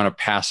maybe want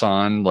to pass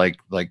on, like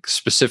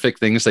specific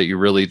things that you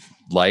really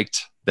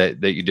liked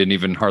that you didn't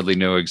even hardly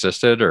know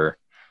existed, or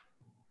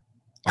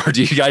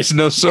do you guys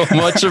know so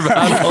much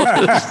about all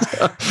this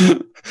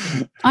stuff?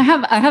 I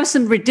have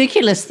some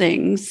ridiculous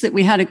things that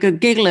we had a good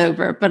giggle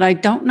over, but I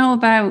don't know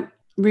about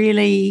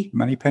really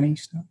Moneypenny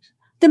stuff.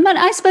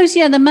 I suppose,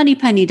 the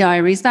Moneypenny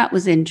Diaries, that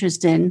was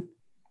interesting.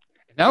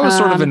 That was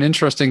sort of an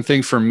interesting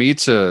thing for me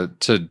to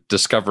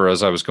discover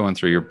as I was going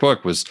through your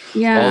book, was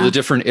all the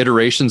different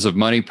iterations of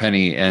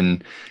Moneypenny.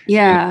 And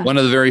one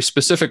of the very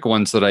specific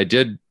ones that I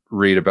did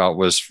read about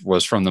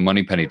was from the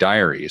Moneypenny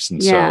Diaries.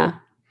 And so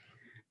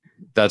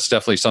that's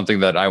definitely something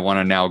that I want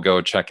to now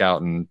go check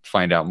out and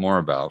find out more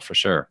about, for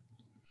sure.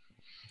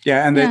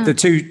 Yeah, and the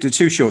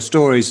two short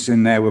stories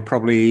in there were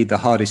probably the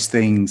hardest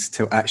things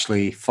to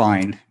actually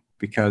find,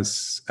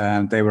 because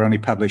they were only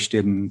published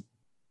in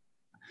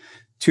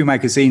 2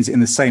 magazines in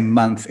the same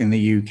month in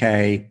the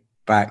UK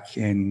back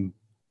in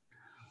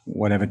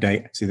whatever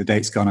date. See, the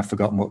date's gone. I've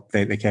forgotten what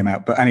date they came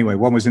out. But anyway,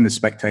 one was in The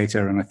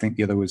Spectator, and I think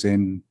the other was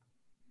in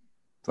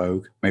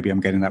Vogue. Maybe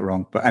I'm getting that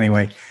wrong. But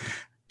anyway,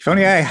 if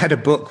only I had a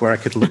book where I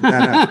could look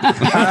that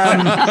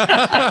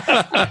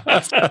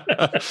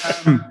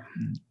up.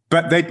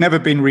 But they'd never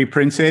been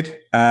reprinted.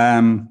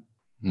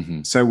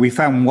 So we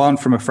found one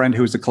from a friend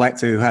who was a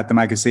collector who had the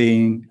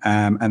magazine.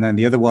 And then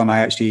the other one, I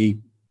actually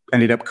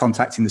ended up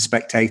contacting The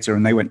Spectator,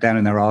 and they went down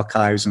in their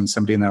archives, and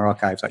somebody in their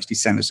archives actually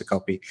sent us a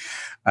copy.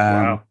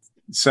 Wow.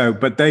 So,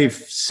 but they've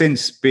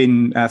since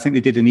been, I think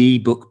they did an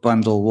ebook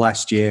bundle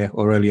last year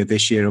or earlier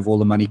this year of all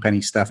the Moneypenny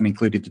stuff, and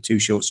included the 2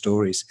 short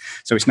stories.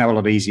 So it's now a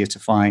lot easier to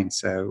find.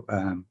 So,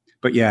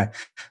 but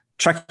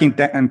tracking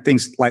and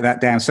things like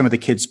that down, some of the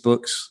kids'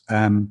 books,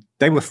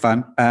 they were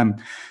fun.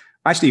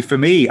 Actually, for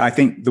me, I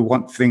think the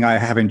one thing I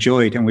have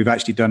enjoyed, and we've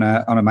actually done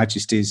on Her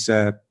Majesty's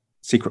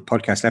Secret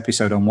Podcast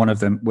episode on one of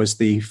them, was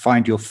the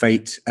Find Your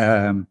Fate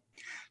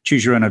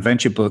Choose Your Own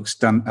Adventure books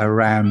done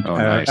around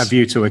A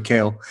View to a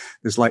Kill.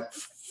 There's 4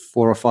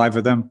 or 5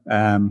 of them,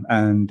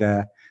 and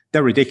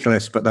they're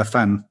ridiculous, but they're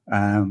fun.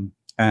 And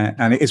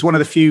it's one of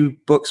the few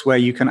books where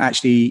you can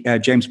actually,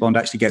 James Bond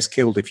actually gets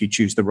killed if you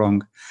choose the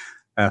wrong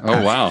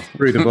path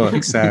through the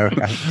book. So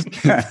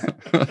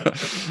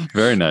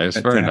very nice,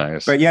 very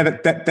nice. But yeah,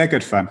 they're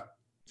good fun.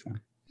 So.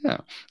 Yeah.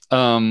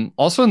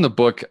 Also in the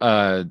book,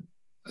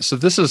 so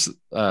this is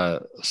a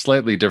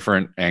slightly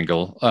different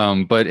angle,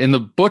 but in the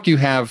book you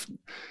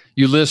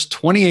list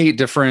 28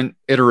 different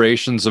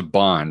iterations of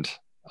Bond,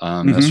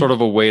 as sort of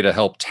a way to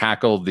help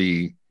tackle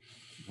the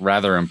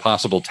rather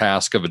impossible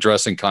task of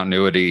addressing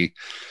continuity.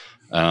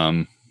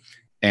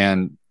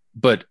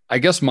 But I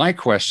guess my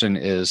question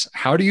is,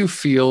 how do you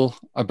feel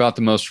about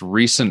the most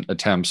recent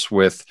attempts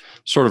with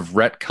sort of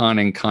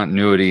retconning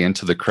continuity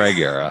into the Craig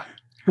era?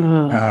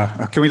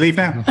 Can we leave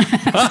now?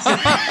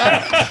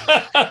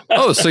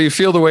 Oh, so you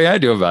feel the way I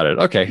do about it.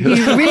 Okay.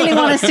 You really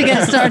want us to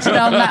get started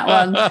on that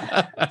one?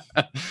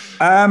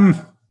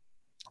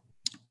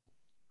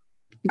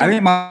 I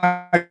think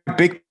my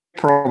big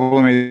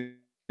problem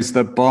is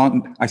that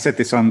Bond, I said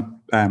this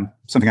on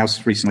something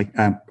else recently.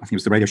 I think it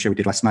was the radio show we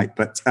did last night,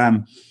 but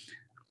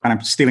and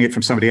I'm stealing it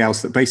from somebody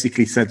else that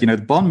basically said, the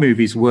Bond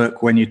movies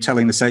work when you're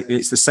telling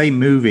it's the same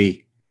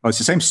movie, or it's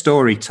the same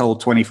story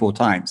told 24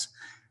 times.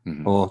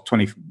 Or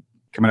 20,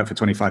 coming up for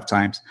 25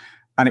 times.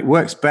 And it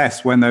works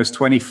best when those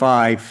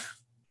 25,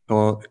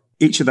 or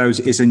each of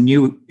those is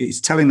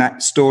telling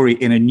that story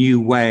in a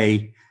new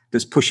way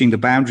that's pushing the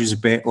boundaries a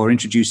bit, or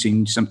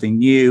introducing something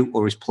new,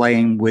 or is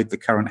playing with the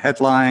current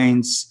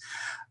headlines,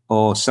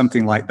 or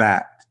something like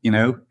that.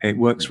 It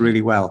works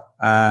really well.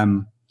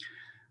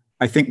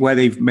 I think where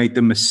they've made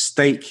the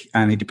mistake,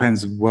 and it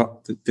depends on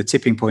what the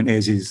tipping point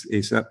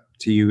is up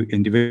to you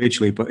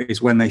individually, but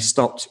it's when they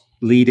stopped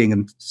leading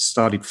and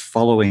started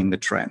following the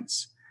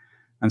trends,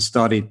 and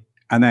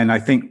then I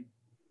think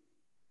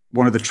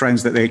one of the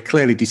trends that they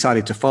clearly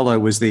decided to follow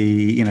was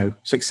the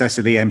success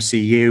of the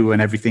MCU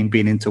and everything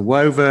being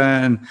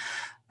interwoven.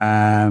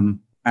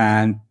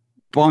 And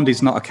Bond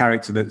is not a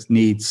character that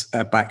needs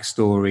a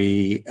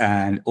backstory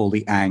and all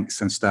the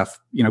angst and stuff.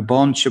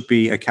 Bond should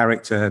be a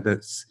character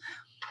that's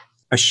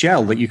a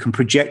shell that you can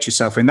project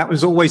yourself in. That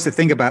was always the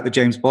thing about the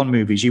James Bond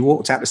movies. You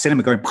walked out the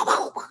cinema going,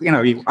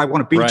 I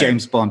want to be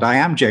James Bond. I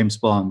am James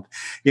Bond.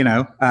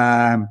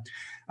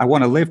 I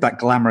want to live that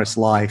glamorous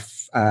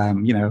life. I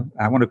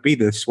want to be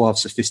the suave,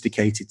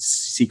 sophisticated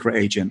secret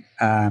agent.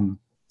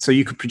 So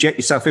you could project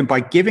yourself in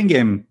by giving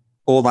him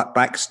all that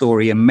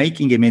backstory and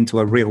making him into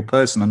a real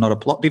person and not a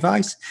plot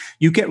device.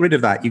 You get rid of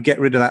that. You get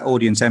rid of that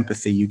audience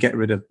empathy. You get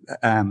rid of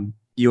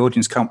the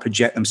audience can't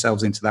project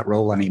themselves into that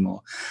role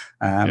anymore.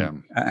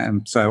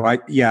 And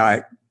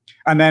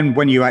then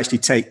when you actually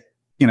take,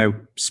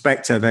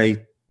 Spectre,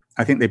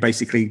 I think they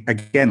basically,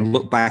 again,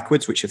 looked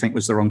backwards, which I think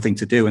was the wrong thing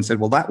to do, and said,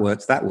 well, that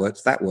works.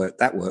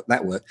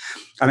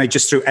 And they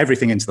just threw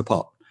everything into the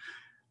pot.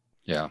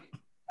 Yeah.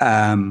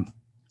 And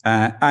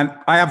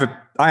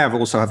I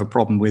also have a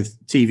problem with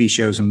TV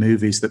shows and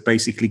movies that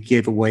basically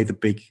give away the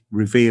big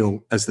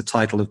reveal as the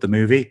title of the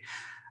movie.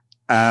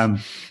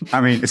 As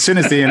soon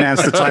as they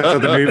announced the title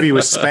of the movie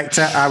was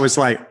Spectre, I was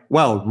like,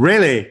 well,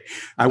 really?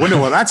 I wonder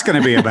what that's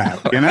going to be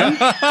about,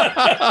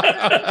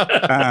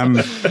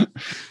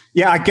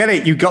 Yeah, I get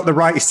it. You got the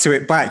rights to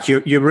it back.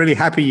 You're really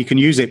happy you can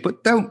use it,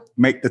 but don't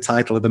make the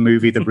title of the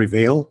movie the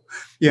reveal,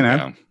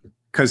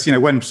 Because,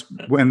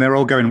 when they're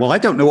all going, well, I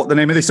don't know what the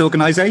name of this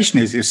organization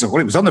is. It's, well,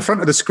 it was on the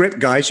front of the script,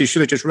 guys. You should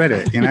have just read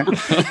it,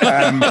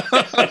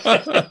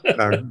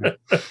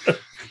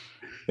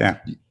 Yeah.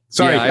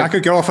 Sorry, I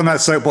could go off on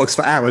that soapbox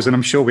for hours, and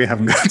I'm sure we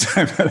haven't got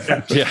time for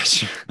that. Yeah,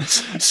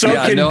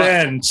 sure.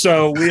 Ben,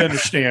 so we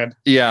understand.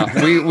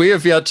 Yeah, we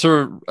have yet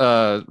to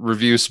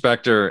review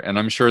Spectre, and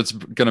I'm sure it's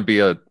going to be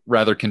a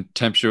rather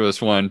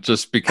contemptuous one,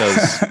 just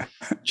because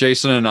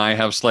Jason and I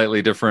have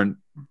slightly different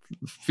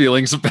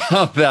feelings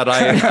about that.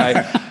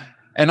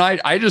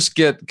 I just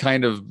get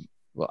kind of.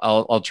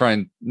 I'll try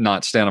and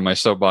not stand on my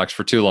soapbox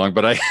for too long,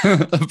 but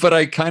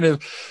I kind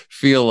of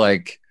feel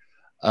like.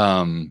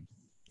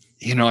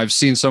 I've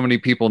seen so many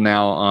people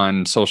now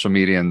on social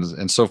media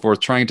and so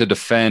forth trying to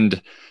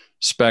defend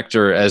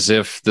Spectre as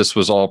if this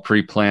was all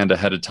pre-planned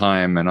ahead of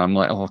time. And I'm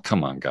like, oh,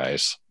 come on,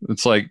 guys.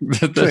 It's like,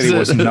 it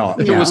was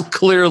not. It was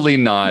clearly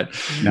not.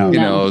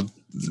 No.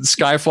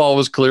 Skyfall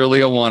was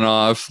clearly a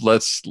one-off.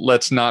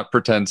 Let's not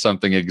pretend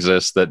something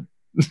exists that.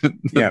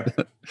 Yeah.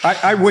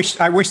 I wish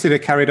they'd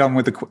have carried on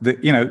with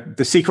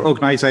the secret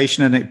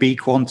organization and it be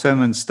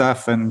quantum and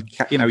stuff. And,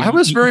 I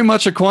was very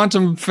much a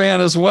quantum fan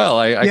as well.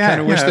 I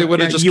kind of wish they would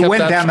have just kept went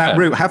that down thread. that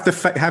route.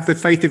 Have the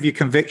faith of your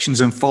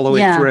convictions and follow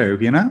it through,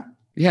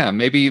 Yeah.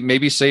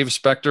 Maybe save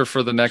Spectre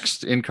for the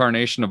next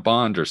incarnation of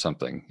Bond or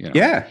something.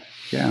 Yeah.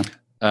 Yeah.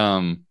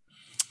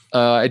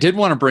 I did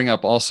want to bring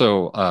up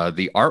also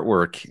the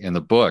artwork in the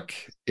book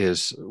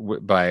is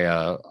by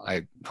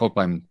I hope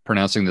I'm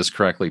pronouncing this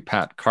correctly,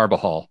 Pat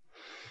Carbajal.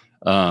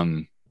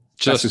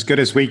 Just as good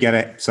as we get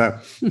it. So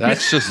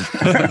that's just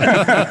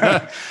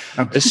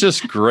it's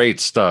just great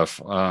stuff.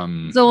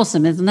 It's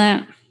awesome, isn't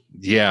it?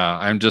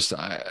 Yeah,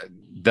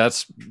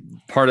 that's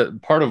part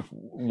of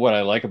what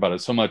I like about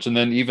it so much. And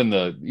then even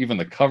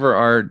the cover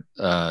art,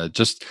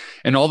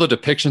 and all the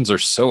depictions are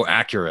so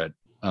accurate.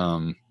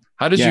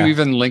 How did you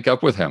even link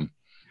up with him?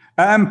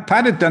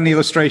 Pat had done the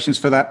illustrations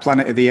for that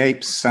Planet of the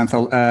Apes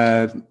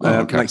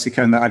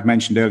lexicon that I'd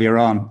mentioned earlier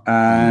on.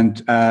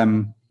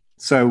 And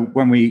so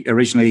when we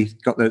originally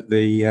got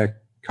the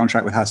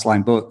contract with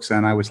Hassline Books,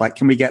 and I was like,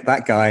 can we get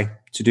that guy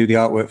to do the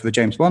artwork for the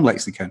James Bond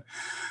lexicon?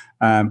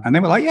 And they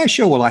were like, yeah,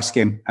 sure, we'll ask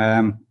him.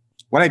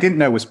 What I didn't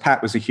know was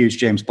Pat was a huge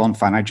James Bond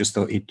fan. I just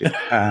thought he'd do.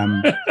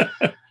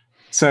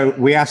 So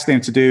we asked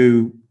him to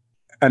do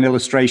an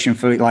illustration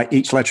for like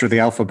each letter of the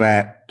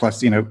alphabet plus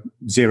 0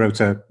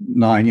 to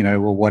 9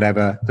 or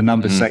whatever the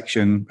number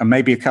section, and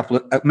maybe a couple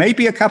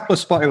of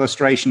spot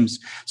illustrations.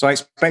 So I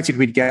expected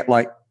we'd get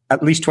like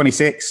at least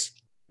 26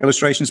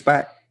 illustrations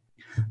back,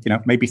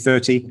 maybe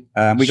 30.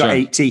 We got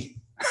 80.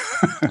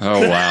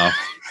 Oh wow.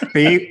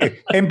 The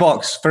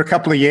inbox for a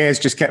couple of years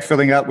just kept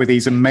filling up with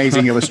these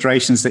amazing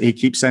illustrations that he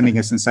keeps sending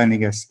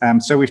us.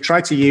 So we've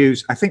tried to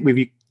use, I think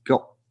we've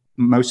got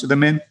most of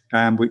them in.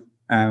 When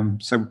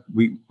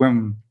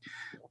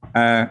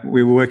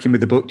we were working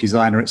with the book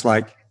designer, it's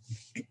like,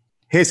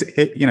 it's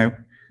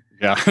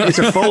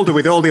a folder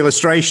with all the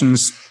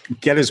illustrations.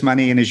 Get as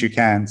many in as you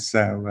can.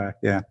 So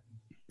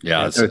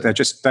they're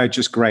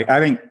just great. I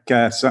think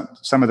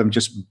some of them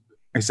just,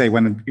 I say,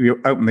 when you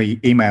open the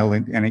email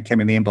and it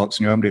came in the inbox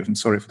and you opened it and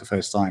saw it for the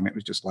first time, it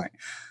was just like,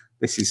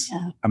 this is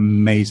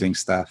amazing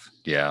stuff.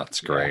 Yeah,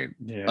 it's great.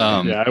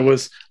 I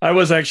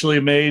was actually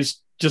amazed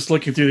just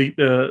looking through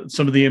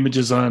some of the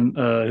images on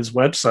his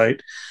website.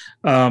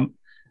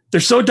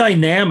 They're so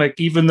dynamic,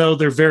 even though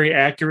they're very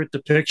accurate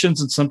depictions,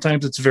 and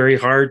sometimes it's very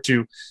hard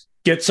to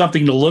get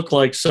something to look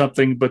like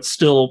something, but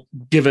still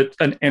give it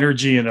an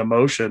energy and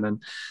emotion.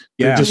 And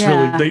they're just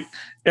really,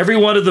 every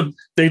one of them,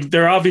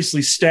 they're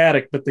obviously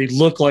static, but they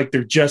look like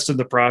they're just in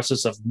the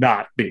process of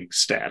not being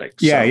static.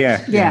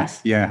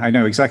 Yes. Yeah. I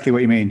know exactly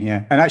what you mean.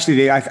 Yeah. And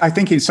actually, I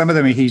think in some of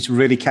them, he's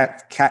really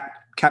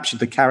captured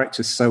the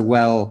characters so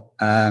well.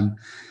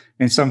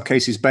 In some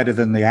cases, better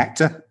than the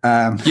actor.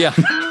 The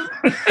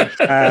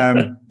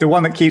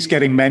one that keeps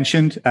getting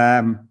mentioned,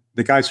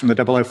 the guys from the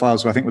 00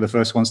 Files, who I think were the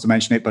first ones to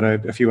mention it, but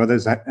a few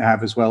others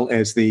have as well,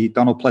 is the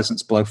Donald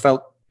Pleasence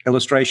Blofeld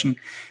illustration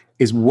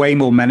is way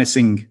more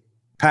menacing.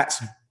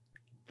 Pat's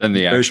than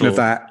the version of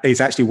that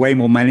is actually way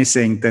more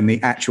menacing than the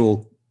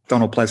actual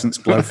Donald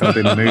Pleasence Blofeld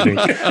in the movie.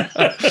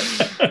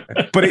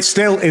 But it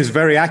still is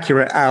very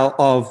accurate out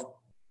of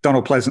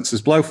Donald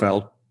Pleasence's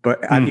Blofeld, but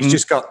it's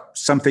just got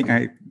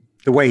something,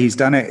 the way he's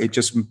done it, it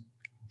just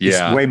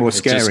is way more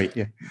scary.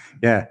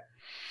 Yeah,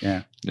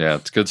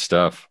 it's good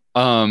stuff.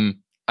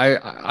 I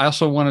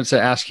also wanted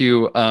to ask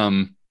you,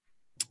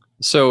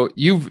 so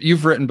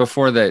you've written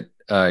before that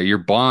your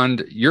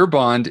Bond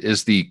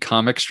is the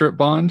comic strip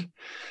Bond.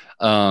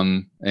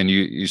 And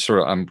you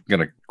sort of, I'm going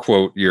to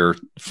quote your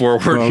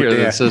foreword here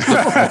that says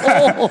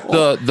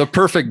the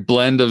perfect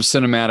blend of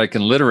cinematic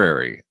and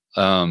literary.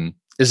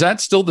 Is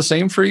that still the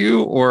same for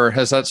you, or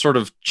has that sort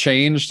of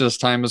changed as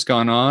time has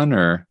gone on?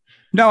 Or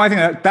no, I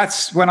think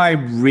that's when I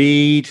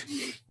read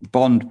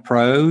Bond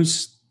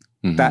prose.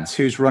 That's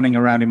who's running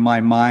around in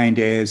my mind,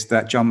 is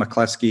that John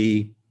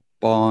McCluskey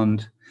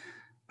Bond,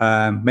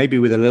 maybe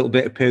with a little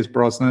bit of Pierce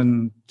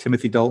Brosnan,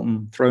 Timothy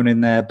Dalton thrown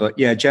in there. But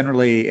yeah,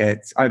 generally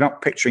I'm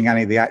not picturing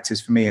any of the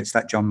actors. For me, it's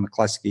that John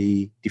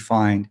McCluskey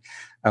defined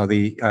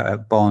the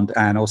Bond,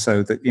 and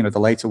also the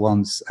later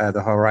ones,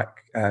 the Horak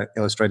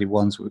illustrated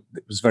ones,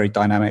 it was very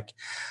dynamic.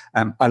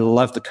 I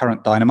love the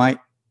current Dynamite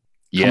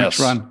comics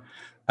run.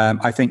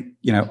 I think,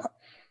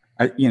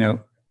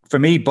 for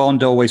me,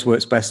 Bond always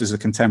works best as a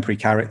contemporary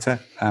character.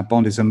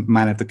 Bond is a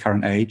man of the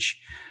current age.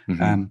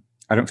 I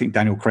don't think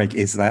Daniel Craig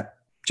is that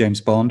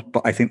James Bond,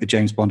 but I think the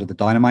James Bond of the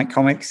Dynamite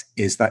comics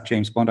is that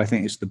James Bond. I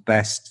think it's the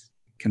best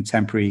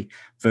contemporary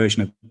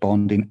version of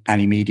Bond in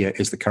any media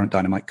is the current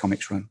Dynamite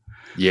comics run.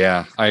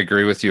 Yeah, I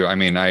agree with you. I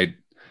mean,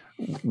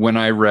 when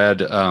I read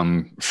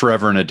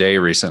Forever and a Day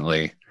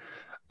recently,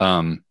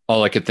 all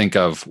I could think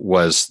of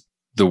was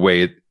the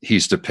way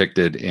he's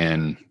depicted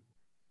in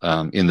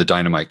the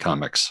Dynamite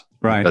comics.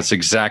 Right. That's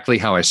exactly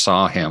how I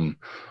saw him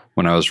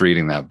when I was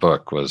reading that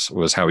book,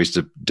 was how he's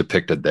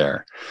depicted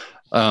there.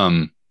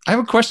 I have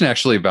a question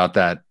actually about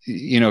that,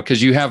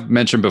 because you have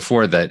mentioned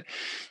before that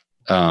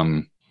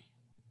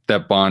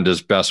that Bond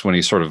is best when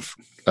he's sort of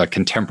a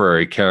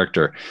contemporary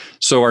character.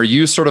 So are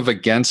you sort of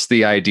against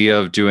the idea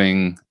of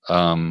doing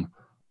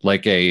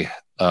like a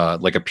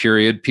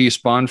period piece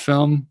Bond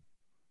film?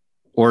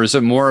 Or is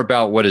it more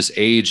about what his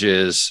age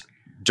is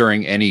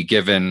during any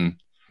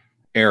given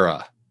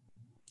era?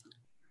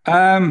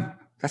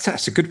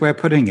 That's a good way of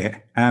putting it.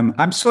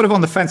 I'm sort of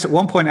on the fence. At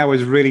one point, I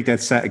was really dead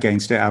set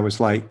against it. I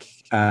was like,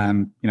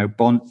 Bond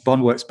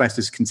works best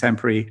as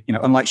contemporary.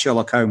 Unlike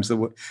Sherlock Holmes,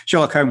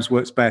 Sherlock Holmes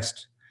works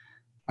best,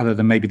 other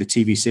than maybe the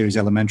TV series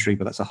Elementary,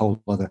 but that's a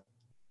whole other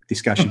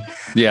discussion.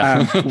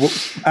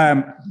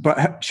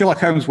 But Sherlock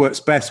Holmes works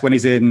best when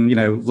he's in,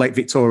 late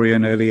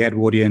Victorian, early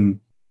Edwardian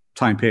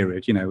time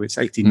period. It's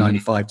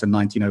 1895 to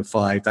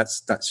 1905.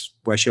 That's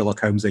where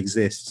Sherlock Holmes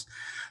exists.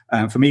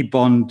 For me,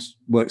 Bond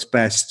works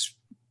best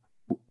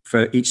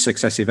for each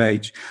successive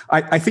age.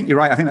 I think you're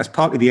right. I think that's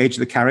partly the age of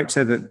the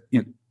character that,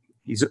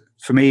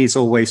 for me, he's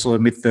always sort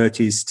of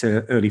mid-30s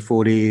to early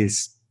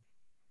 40s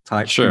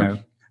type,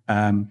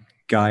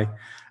 guy.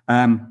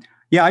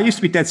 I used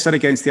to be dead set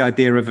against the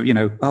idea of,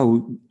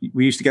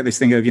 we used to get this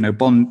thing of,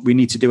 Bond, we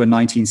need to do a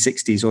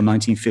 1960s or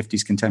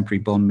 1950s contemporary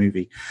Bond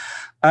movie.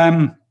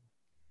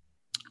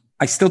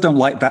 I still don't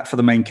like that for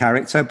the main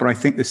character, but I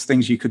think there's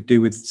things you could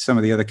do with some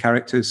of the other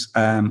characters,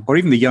 or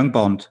even the young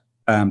Bond.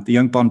 The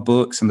young Bond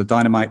books and the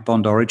Dynamite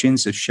Bond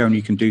Origins have shown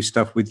you can do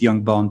stuff with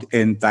young Bond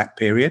in that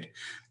period,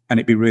 and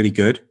it'd be really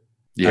good.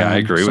 Yeah, I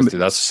agree with you.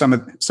 That's some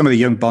of the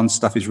young Bond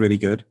stuff is really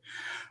good.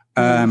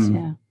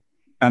 And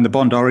the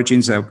Bond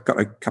Origins, I've got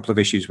a couple of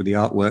issues with the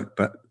artwork,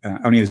 but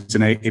only as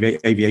an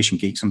aviation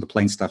geek, some of the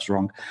plane stuff's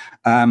wrong.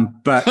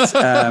 That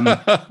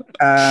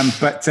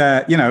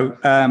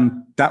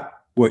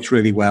works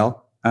really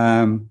well.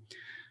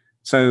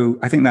 So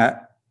I think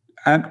that,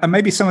 and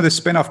maybe some of the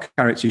spin-off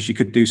characters, you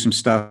could do some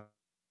stuff,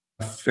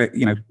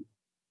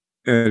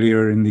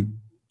 earlier in the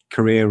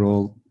career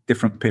or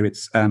different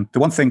periods. The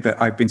one thing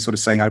that I've been sort of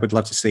saying I would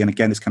love to see, and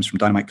again, this comes from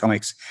Dynamite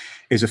Comics,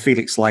 is a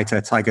Felix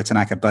Leiter, Tiger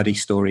Tanaka buddy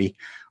story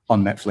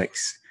on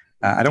Netflix.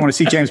 I don't want to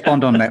see James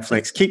Bond on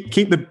Netflix.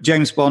 Keep the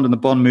James Bond and the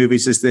Bond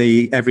movies as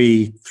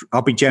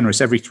I'll be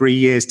generous, every 3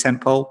 years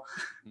tentpole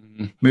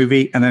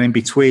movie, and then in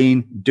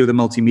between do the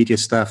multimedia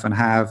stuff and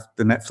have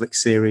the Netflix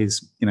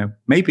series,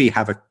 maybe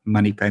have a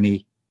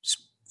Moneypenny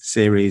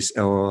series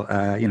or,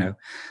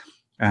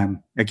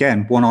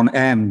 again, one on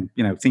M,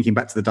 thinking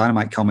back to the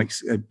Dynamite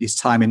comics, his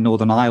time in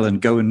Northern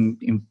Ireland, go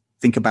and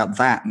think about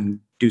that and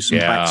do some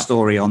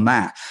backstory on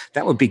that.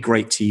 That would be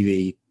great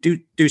TV.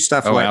 Do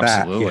stuff like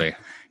absolutely.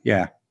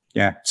 that.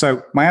 Yeah.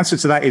 So my answer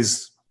to that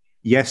is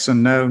yes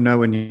and no,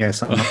 no and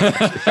yes. I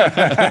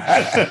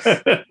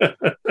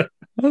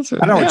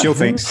don't know what Jill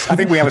thinks. I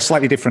think we have a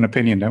slightly different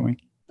opinion, don't we?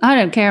 I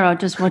don't care. I'll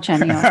just watch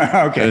any of it.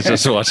 Okay. Let's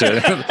just watch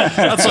it.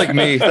 That's like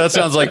me. That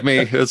sounds like me.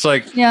 It's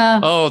like,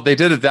 oh, they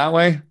did it that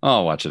way?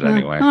 I'll watch it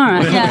anyway. All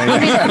right.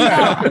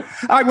 Yeah.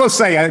 I will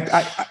say,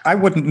 I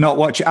wouldn't not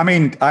watch it. I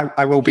mean,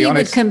 I will be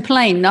honest. He would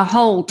complain the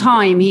whole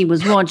time he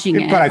was watching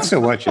it. But I'd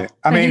still watch it.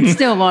 He'd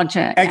still watch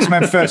it.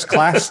 X-Men First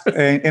Class,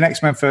 in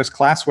X-Men First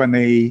Class,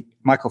 when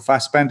Michael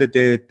Fassbender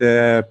did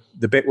the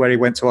bit where he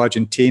went to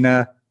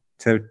Argentina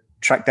to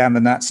track down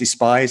the Nazi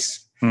spies.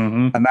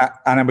 Mm-hmm.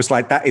 And I was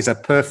like, that is a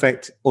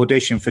perfect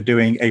audition for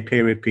doing a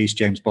period piece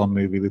James Bond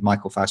movie with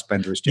Michael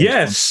Fassbender as James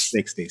Bond in the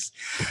 60s.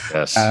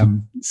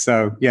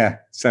 Yes.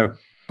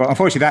 But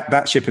unfortunately,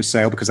 that ship has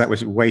sailed because that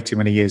was way too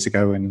many years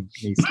ago, and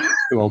he's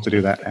too old to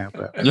do that now.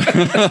 But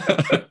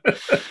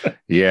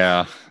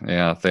yeah,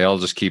 they all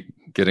just keep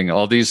getting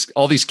all these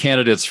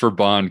candidates for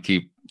Bond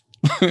keep.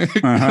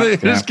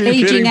 Just keep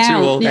aging getting out.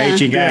 too old.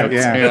 Aging out,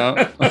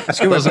 yeah. That's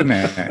good, isn't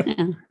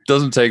it?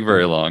 Doesn't take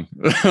very long.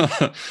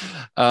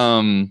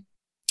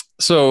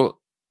 So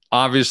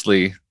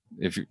obviously,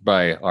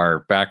 by our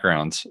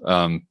backgrounds,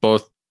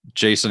 both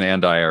Jason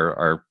and I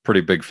are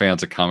pretty big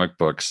fans of comic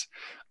books.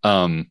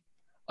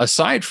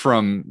 Aside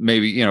from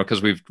maybe,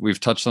 because we've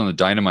touched on the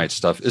Dynamite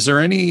stuff, is there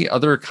any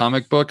other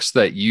comic books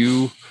that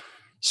you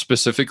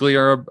specifically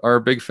are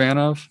a big fan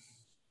of?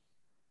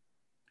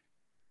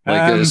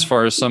 Like as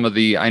far as some of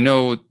I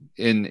know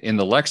in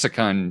the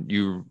lexicon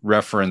you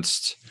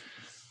referenced,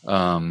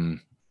 a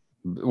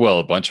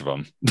bunch of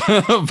them,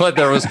 but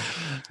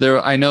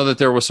I know that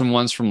there was some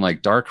ones from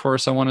like Dark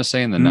Horse, I want to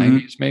say in the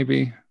 90s,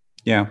 maybe.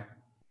 Yeah.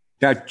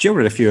 Jill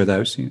read a few of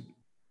those.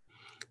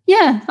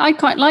 Yeah, I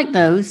quite like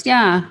those.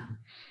 Yeah.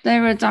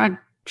 I'm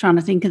trying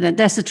to think of that.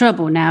 That's the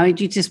trouble now.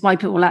 You just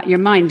wipe it all out of your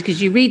mind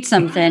because you read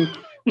something,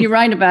 you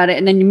write about it,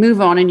 and then you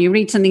move on and you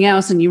read something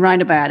else and you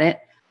write about it.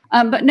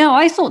 But no,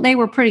 I thought they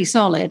were pretty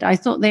solid. I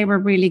thought they were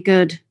really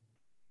good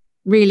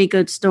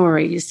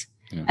stories.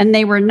 Yeah. And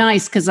they were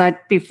nice because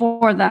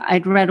before that,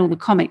 I'd read all the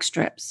comic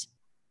strips.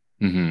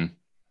 Mm-hmm.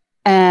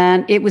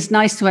 And it was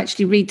nice to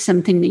actually read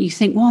something that you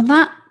think, well,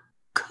 that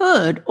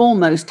could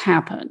almost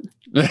happen.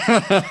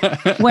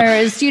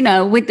 Whereas,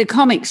 with the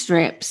comic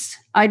strips,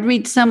 I'd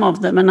read some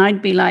of them and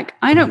I'd be like,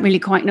 I don't really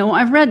quite know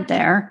what I've read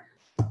there.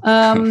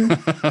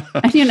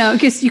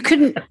 Because you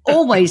couldn't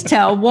always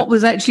tell what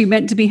was actually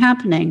meant to be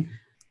happening.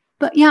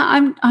 But yeah,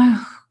 I'm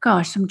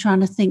trying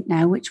to think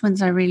now which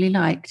ones I really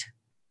liked.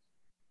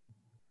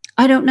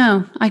 I don't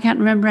know. I can't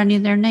remember any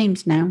of their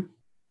names now.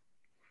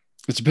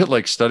 It's a bit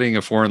like studying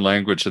a foreign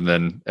language and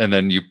then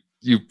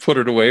you put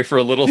it away for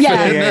a little bit,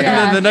 and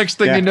then the next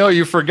thing you know,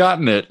 you've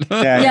forgotten it.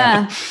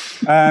 The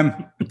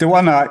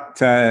one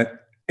that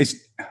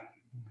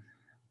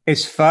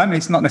it's fun.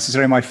 It's not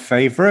necessarily my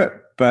favorite,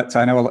 but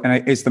I know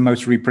it's the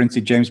most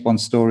reprinted James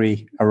Bond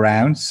story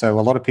around. So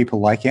a lot of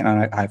people like it, and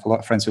I have a lot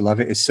of friends who love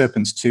it. Is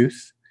Serpent's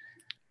Tooth,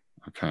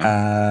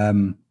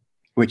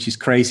 which is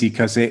crazy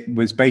because it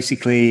was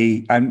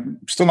basically, I'm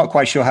still not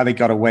quite sure how they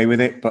got away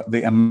with it, but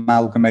the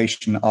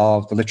amalgamation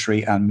of the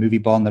literary and movie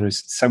Bond. There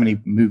is so many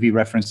movie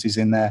references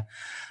in there.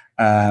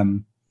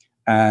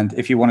 And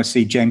if you want to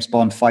see James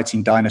Bond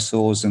fighting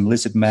dinosaurs and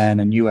lizard men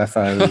and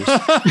UFOs,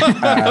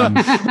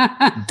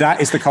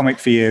 that is the comic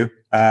for you.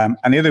 And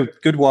the other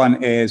good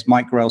one is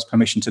Mike Grell's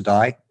Permission to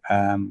Die.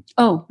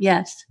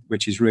 Yes.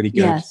 Which is really good.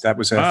 Yes. That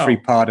was a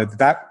 3-parter.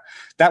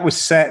 That was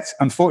set,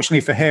 unfortunately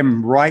for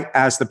him, right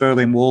as the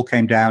Berlin Wall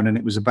came down, and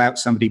it was about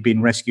somebody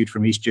being rescued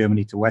from East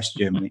Germany to West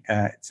Germany,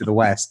 to the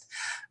West.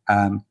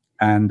 And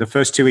the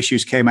first 2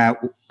 issues came out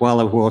while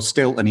there was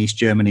still in East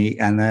Germany,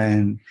 and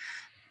then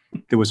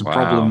there was a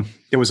problem.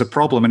 There was a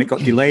problem, and it got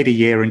delayed a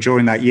year. And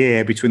during that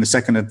year, between the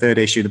 2nd and 3rd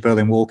issue, the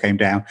Berlin Wall came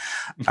down.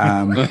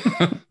 But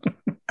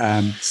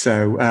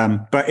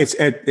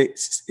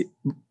it's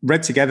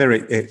read together.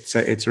 It's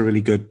a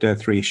really good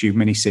 3-issue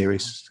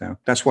miniseries. So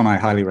that's one I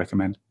highly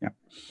recommend. Yeah,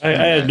 I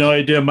had no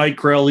idea Mike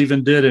Grell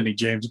even did any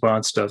James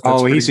Bond stuff.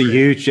 He's a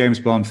huge James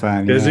Bond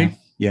fan. Is he?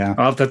 Yeah,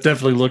 I'll have to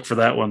definitely look for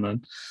that one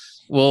then.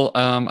 Well,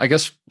 I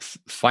guess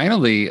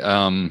finally,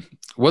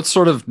 what's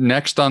sort of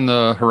next on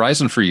the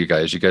horizon for you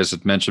guys? You guys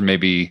had mentioned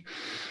maybe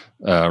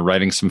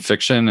writing some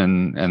fiction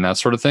and that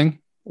sort of thing,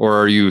 or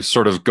are you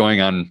sort of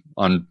going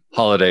on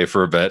holiday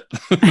for a bit?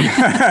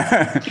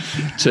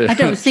 I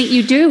don't think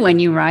you do when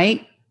you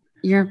write.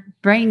 Your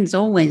brain's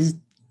always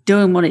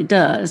doing what it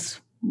does,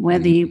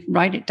 whether you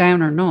write it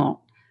down or not.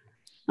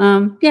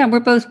 We're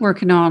both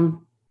working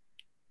on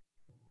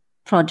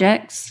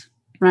projects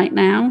right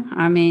now.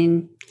 I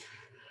mean,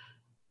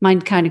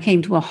 mine kind of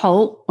came to a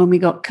halt when we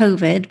got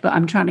COVID, but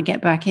I'm trying to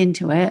get back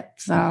into it.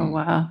 So,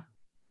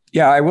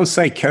 I will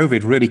say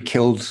COVID really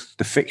killed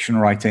the fiction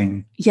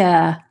writing.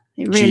 Yeah,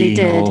 it really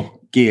did. Or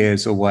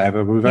gears or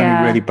whatever. We've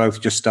only really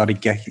both just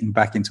started getting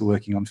back into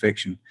working on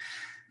fiction.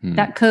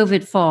 That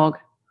COVID fog.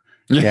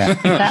 Yeah.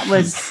 That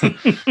was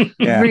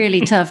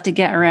really tough to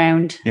get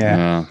around.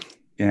 Yeah.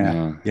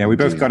 We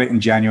both got it in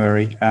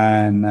January,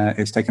 and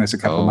it's taken us a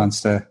couple of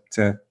months to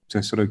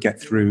sort of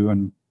get through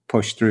and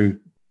push through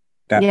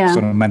that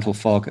sort of mental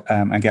fog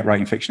and get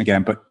writing fiction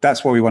again. But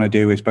that's what we want to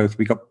do. Is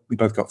we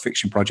both got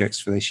fiction projects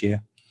for this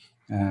year.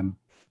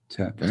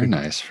 Very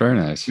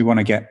nice. We want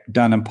to get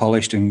done and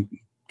polished and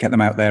get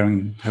them out there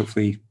and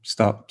hopefully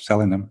start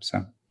selling them.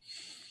 So.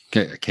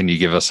 Can you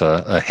give us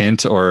a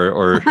hint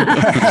or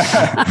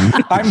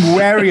I'm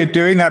wary of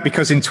doing that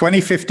because in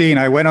 2015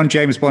 I went on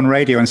James Bond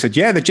radio and said,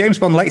 the James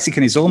Bond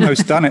lexicon is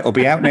almost done. It'll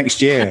be out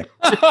next year.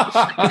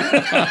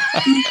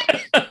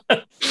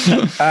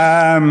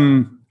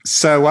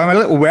 So I'm a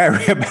little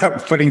wary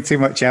about putting too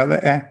much out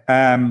there.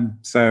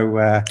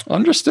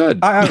 Understood.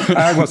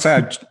 I will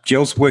say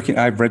Jill's working.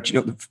 I've read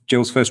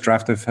Jill's first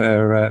draft of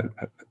her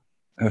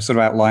sort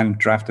of outline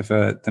draft of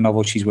the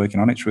novel she's working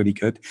on. It's really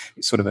good.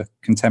 It's sort of a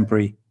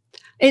contemporary.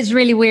 It's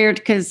really weird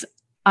because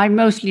I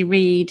mostly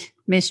read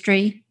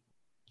mystery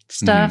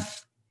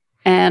stuff,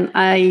 and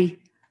I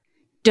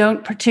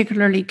don't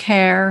particularly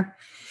care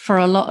for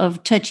a lot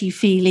of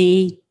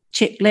touchy-feely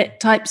chick lit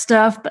type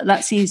stuff, but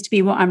that seems to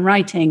be what I'm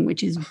writing,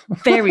 which is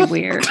very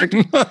weird.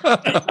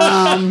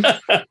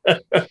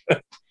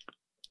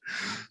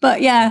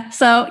 But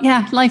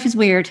life is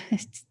weird.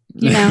 It's,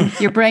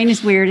 your brain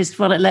is weird is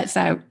what it lets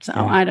out. So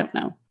I don't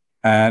know.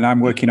 And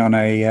I'm working on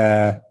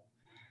a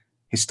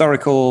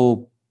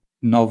historical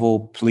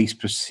novel police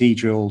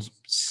procedural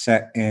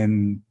set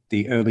in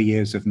the early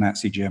years of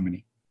Nazi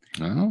Germany.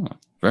 Oh,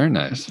 very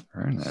nice.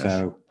 Very nice.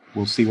 So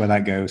we'll see where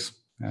that goes.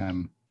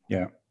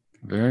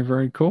 Very,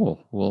 very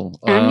cool. Well,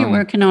 and you're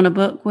working on a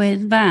book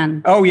with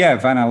Van. Oh, yeah.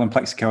 Van Allen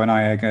Plexico and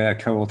I are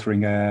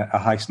co-authoring a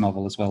heist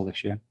novel as well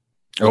this year.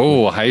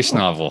 Oh, a heist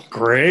novel.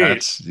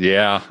 Great.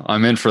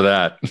 I'm in for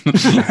that.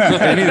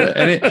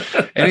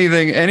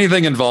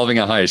 anything involving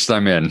a heist,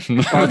 I'm in.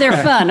 Oh,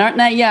 they're fun, aren't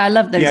they? Yeah, I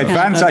love those. Yeah,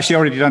 Van's actually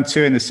already done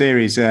 2 in the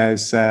series.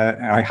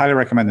 I highly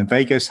recommend them,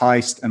 Vegas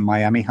Heist and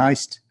Miami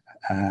Heist,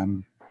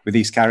 with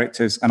these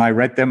characters. And I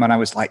read them and I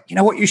was like, you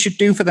know what you should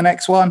do for the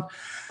next one?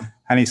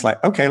 And he's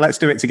like, okay, let's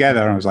do it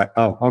together. And I was like,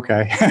 oh,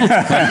 okay.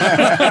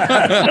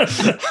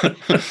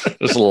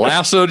 Just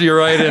lassoed you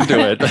right into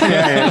it.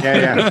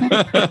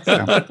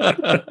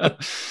 Yeah.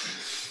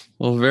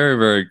 Well, very,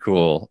 very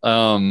cool.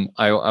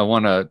 I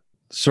want to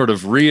sort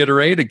of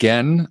reiterate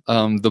again,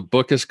 the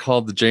book is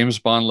called The James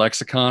Bond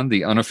Lexicon,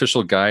 The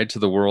Unofficial Guide to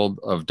the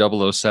World of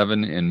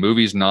 007 in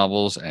Movies,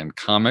 Novels, and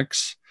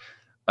Comics.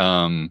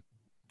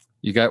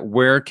 You got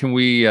where can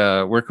we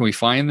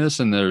find this?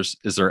 And is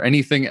there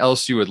anything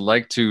else you would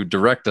like to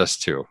direct us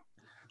to?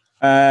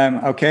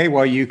 Okay,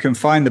 well, you can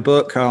find the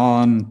book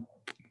on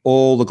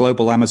all the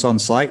global Amazon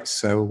sites.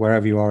 So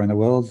wherever you are in the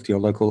world, your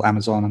local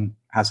Amazon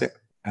has it.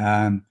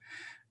 And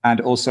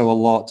also a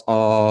lot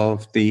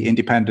of the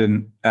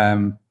independent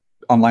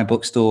online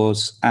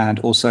bookstores and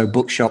also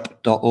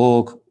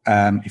bookshop.org.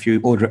 If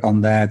you order it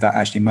on there, that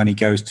actually money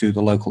goes to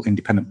the local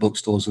independent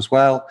bookstores as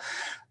well.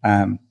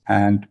 And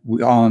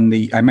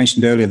I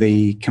mentioned earlier,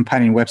 the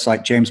companion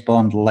website,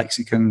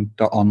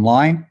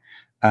 jamesbondlexicon.online.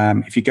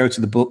 If you go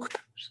to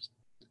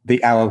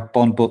our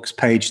Bond books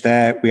page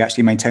there, we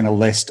actually maintain a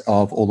list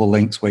of all the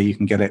links where you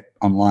can get it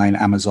online,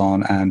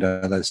 Amazon and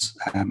others.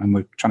 And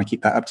we're trying to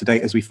keep that up to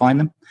date as we find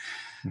them.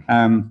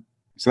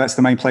 So that's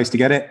the main place to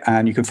get it.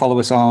 And you can follow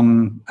us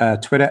on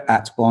Twitter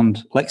at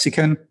Bond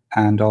Lexicon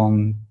and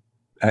on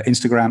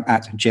Instagram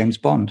at James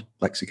Bond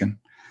Lexicon.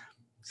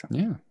 So.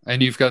 Yeah,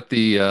 and you've got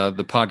the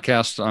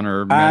podcast on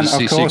Her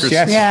Majesty's Secrets. Secrets.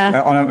 Yes.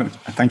 Yeah.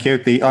 Thank you.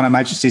 The On Her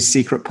Majesty's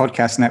Secret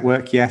Podcast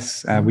Network.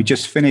 Yes, we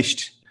just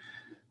finished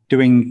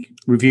doing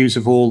reviews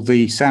of all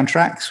the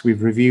soundtracks.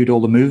 We've reviewed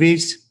all the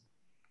movies.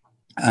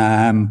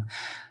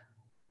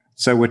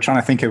 So we're trying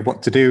to think of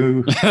what to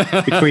do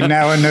between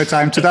now and No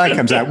Time to Die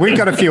comes out. We've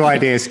got a few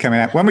ideas coming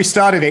out. When we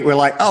started it, we're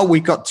like, oh,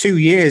 we've got 2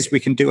 years. We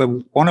can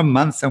do one a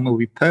month, and we'll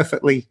be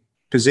perfectly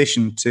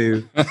positioned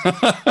to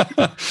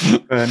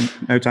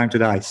No Time to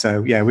Die.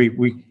 So yeah,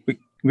 we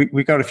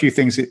got a few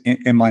things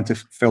in mind to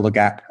fill the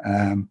gap.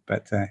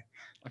 But I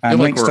feel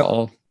like we're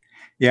all.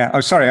 Yeah. Oh,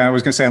 sorry. I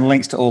was going to say, and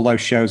links to all those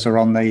shows are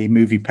on the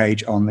movie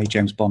page on the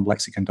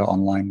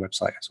jamesbondlexicon.online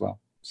website as well.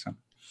 So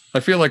I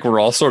feel like we're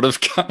all sort of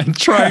trying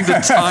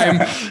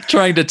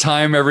to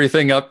time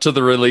everything up to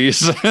the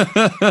release.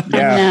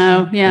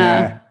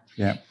 Yeah.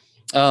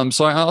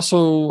 So I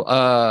also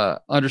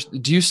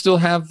understand. Do you still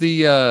have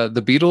the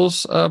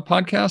Beatles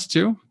podcast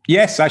too?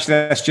 Yes, actually,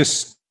 that's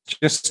just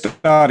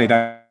started.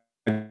 I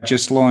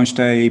just launched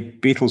a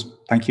Beatles.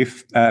 Thank you,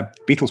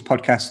 Beatles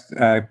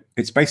podcast.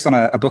 It's based on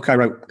a book I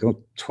wrote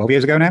 12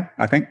 years ago now,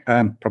 I think,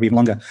 probably even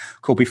longer,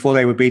 called Before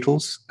They Were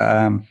Beatles.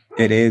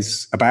 It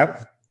is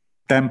about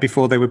them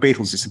before they were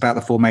Beatles. It's about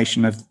the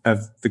formation of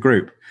the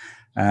group.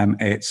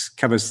 It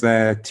covers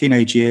their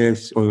teenage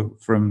years, or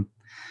from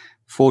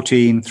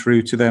 14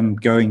 through to them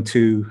going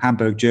to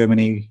Hamburg,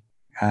 Germany,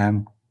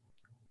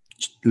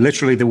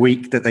 literally the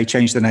week that they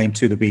changed the name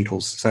to the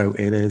Beatles. So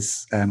it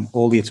is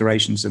all the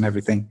iterations and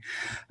everything.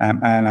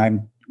 And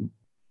I'm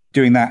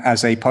doing that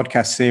as a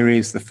podcast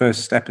series. The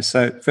first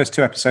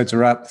two episodes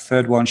are up. The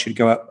third one should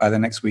go up either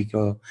next week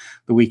or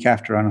the week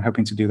after. And I'm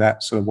hoping to do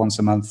that sort of once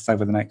a month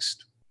over the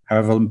next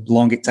however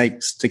long it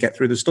takes to get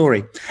through the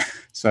story.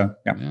 So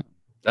yeah.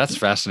 That's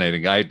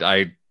fascinating.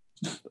 I'm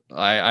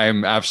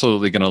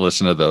absolutely going to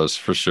listen to those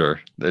for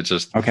sure. It's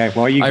just okay.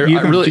 Well, you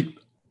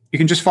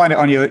can just find it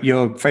on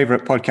your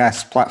favorite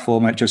podcast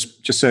platform. And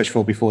just search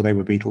for Before They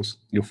Were Beatles.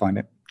 You'll find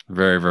it.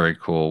 Very, very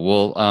cool.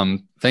 Well,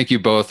 thank you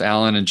both,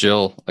 Alan and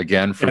Jill,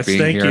 again for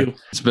being here. You.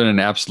 It's been an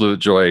absolute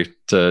joy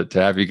to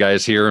have you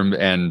guys here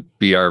and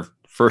be our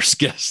first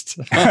guest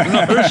on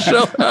our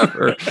show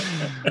ever.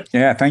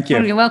 Yeah, thank you.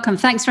 Oh, you're welcome.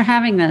 Thanks for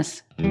having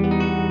us.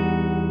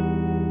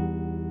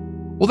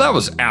 Well, that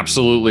was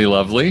absolutely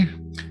lovely.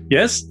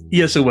 Yes,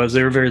 it was.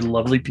 They were very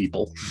lovely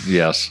people.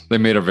 Yes, they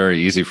made it very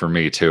easy for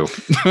me too.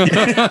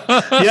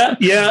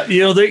 yeah.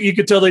 You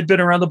could tell they'd been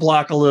around the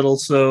block a little,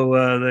 so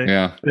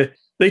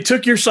they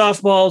took your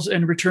softballs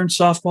and returned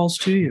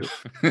softballs to you.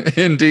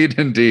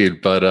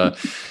 Indeed. But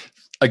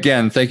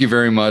again, thank you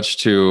very much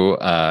to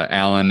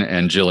Alan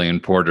and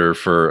Jillian Porter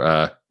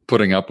for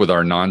putting up with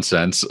our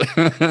nonsense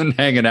and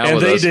hanging out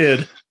with us. And they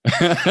did.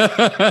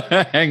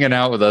 Hanging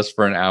out with us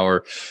for an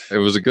hour. It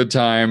was a good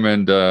time,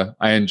 and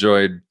I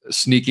enjoyed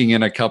sneaking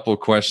in a couple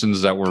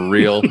questions that were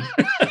real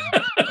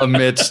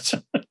amidst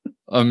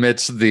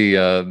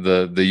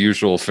the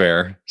usual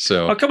fare.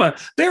 So come on,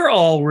 they're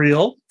all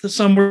real.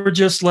 Some were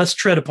just less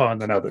tread upon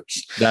than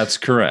others. That's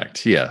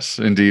correct. Yes,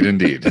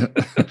 indeed.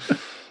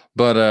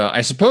 But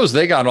I suppose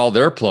they got all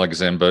their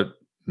plugs in, but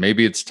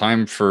maybe it's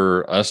time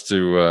for us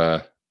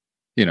to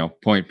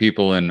point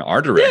people in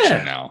our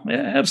direction now.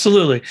 Yeah,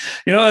 absolutely.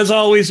 As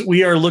always,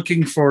 we are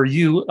looking for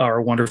you, our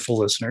wonderful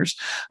listeners,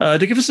 to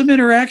give us some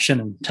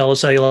interaction and tell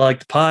us how you like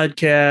the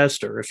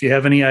podcast, or if you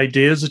have any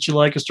ideas that you'd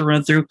like us to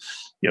run through,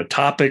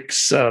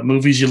 topics,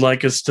 movies you'd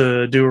like us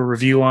to do a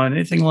review on,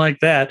 anything like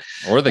that.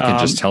 Or they can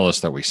just tell us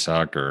that we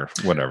suck or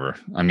whatever.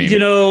 I mean,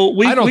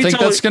 I don't think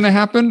that's going to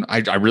happen.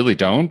 I really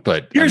don't.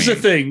 But here's the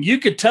thing: you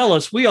could tell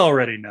us. We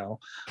already know.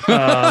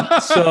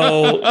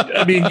 So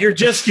I mean, you're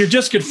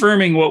just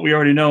confirming what we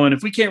already know. And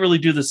if we can't really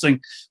do this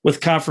thing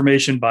with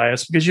confirmation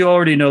bias, because you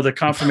already know that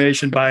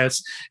confirmation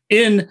bias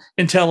in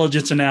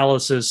intelligence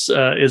analysis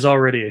is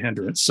already a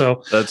hindrance.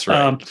 So that's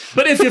right.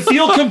 But if you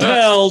feel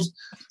compelled,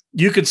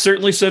 you could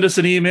certainly send us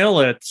an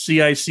email at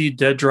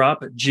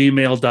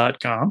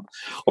cicdeaddrop@gmail.com,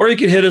 or you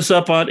can hit us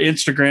up on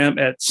Instagram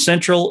at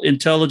Central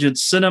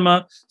Intelligence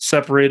Cinema,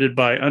 separated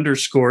by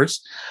underscores,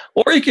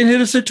 or you can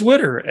hit us at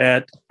Twitter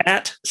at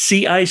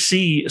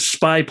CIC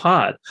Spy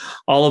Pod.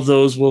 All of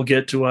those will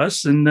get to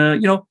us, and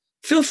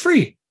feel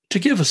free to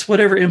give us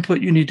whatever input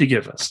you need to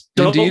give us.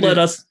 Don't let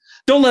us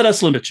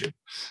limit you.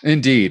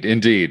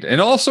 Indeed.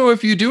 And also,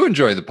 if you do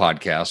enjoy the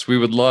podcast, we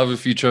would love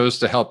if you chose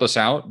to help us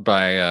out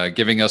by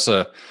giving us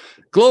a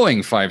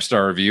glowing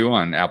 5-star review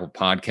on Apple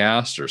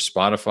Podcasts or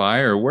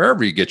Spotify or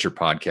wherever you get your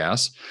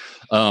podcasts.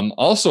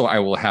 Also, I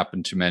will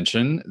happen to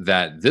mention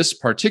that this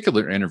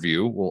particular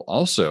interview will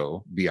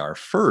also be our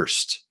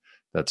first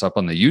that's up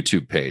on the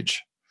YouTube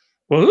page.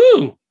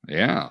 Woohoo!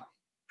 Yeah.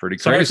 Pretty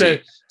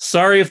crazy.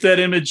 Sorry if that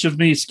image of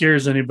me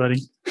scares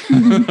anybody.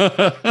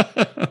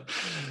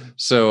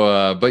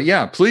 So, but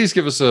yeah, please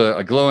give us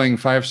a glowing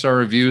 5-star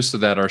review so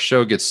that our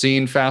show gets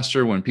seen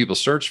faster when people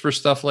search for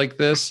stuff like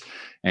this,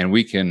 and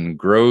we can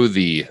grow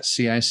the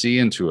CIC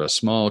into a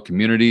small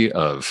community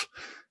of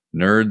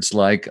nerds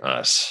like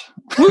us.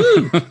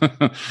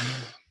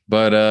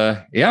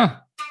 But yeah,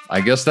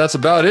 I guess that's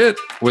about it.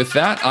 With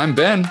that, I'm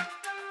Ben.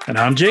 And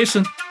I'm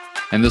Jason.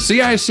 And the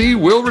CIC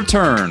will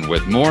return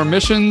with more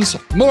missions,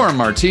 more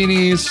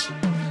martinis,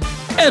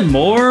 and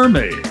more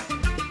made.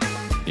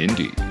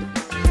 Indeed.